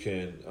 she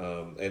can,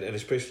 and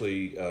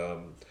especially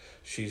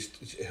she's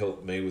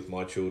helped me with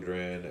my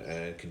children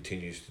and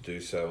continues to do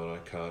so, and I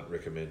can't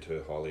recommend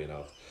her highly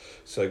enough.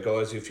 So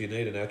guys, if you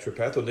need a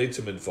naturopath or need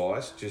some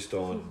advice just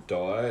on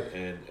diet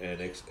and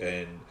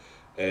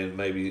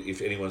maybe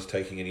if anyone's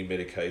taking any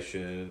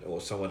medication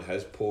or someone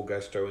has poor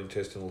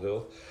gastrointestinal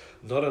health,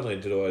 not only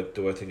do I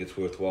think it's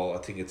worthwhile, I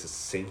think it's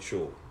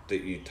essential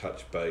that you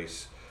touch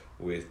base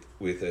with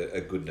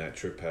a good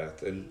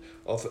naturopath. And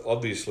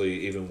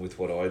obviously, even with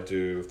what I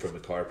do from a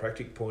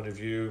chiropractic point of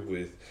view,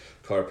 with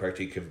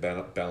chiropractic can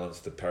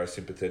balance the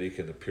parasympathetic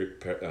and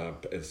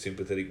and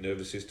sympathetic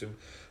nervous system,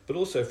 but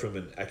also from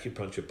an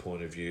acupuncture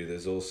point of view,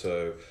 there's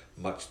also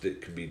much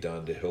that can be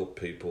done to help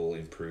people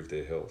improve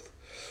their health.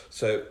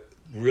 So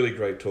really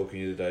great talking to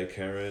you today,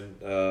 Karen.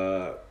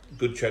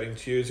 Good chatting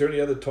to you. Is there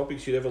any other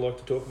topics you'd ever like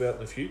to talk about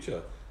in the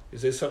future?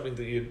 Is there something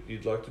that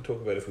you'd like to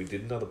talk about if we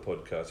did another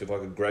podcast? If I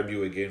could grab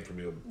you again from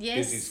your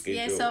busy schedule?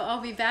 Yes,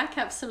 I'll be back,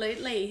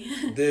 absolutely.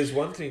 There's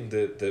one thing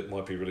that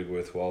might be really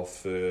worthwhile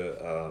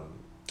for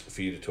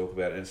you to talk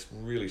about, and it's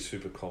really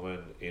super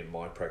common in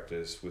my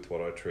practice with what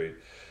I treat,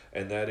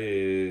 and that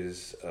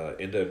is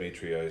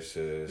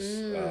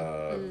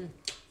endometriosis,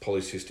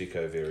 polycystic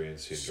ovarian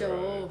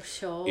syndrome,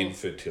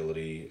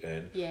 infertility,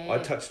 and I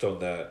touched on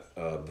that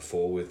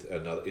before in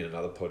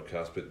another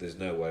podcast, but there's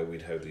no way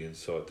we'd have the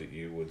insight that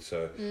you would.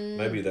 So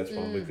maybe that's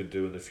one we could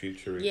do in the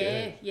future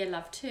again. Yeah,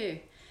 love to.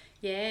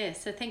 Yeah,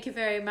 so thank you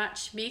very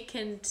much, Mick,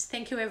 and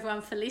thank you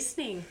everyone for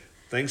listening.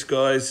 Thanks,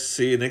 guys.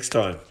 See you next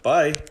time.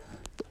 Bye.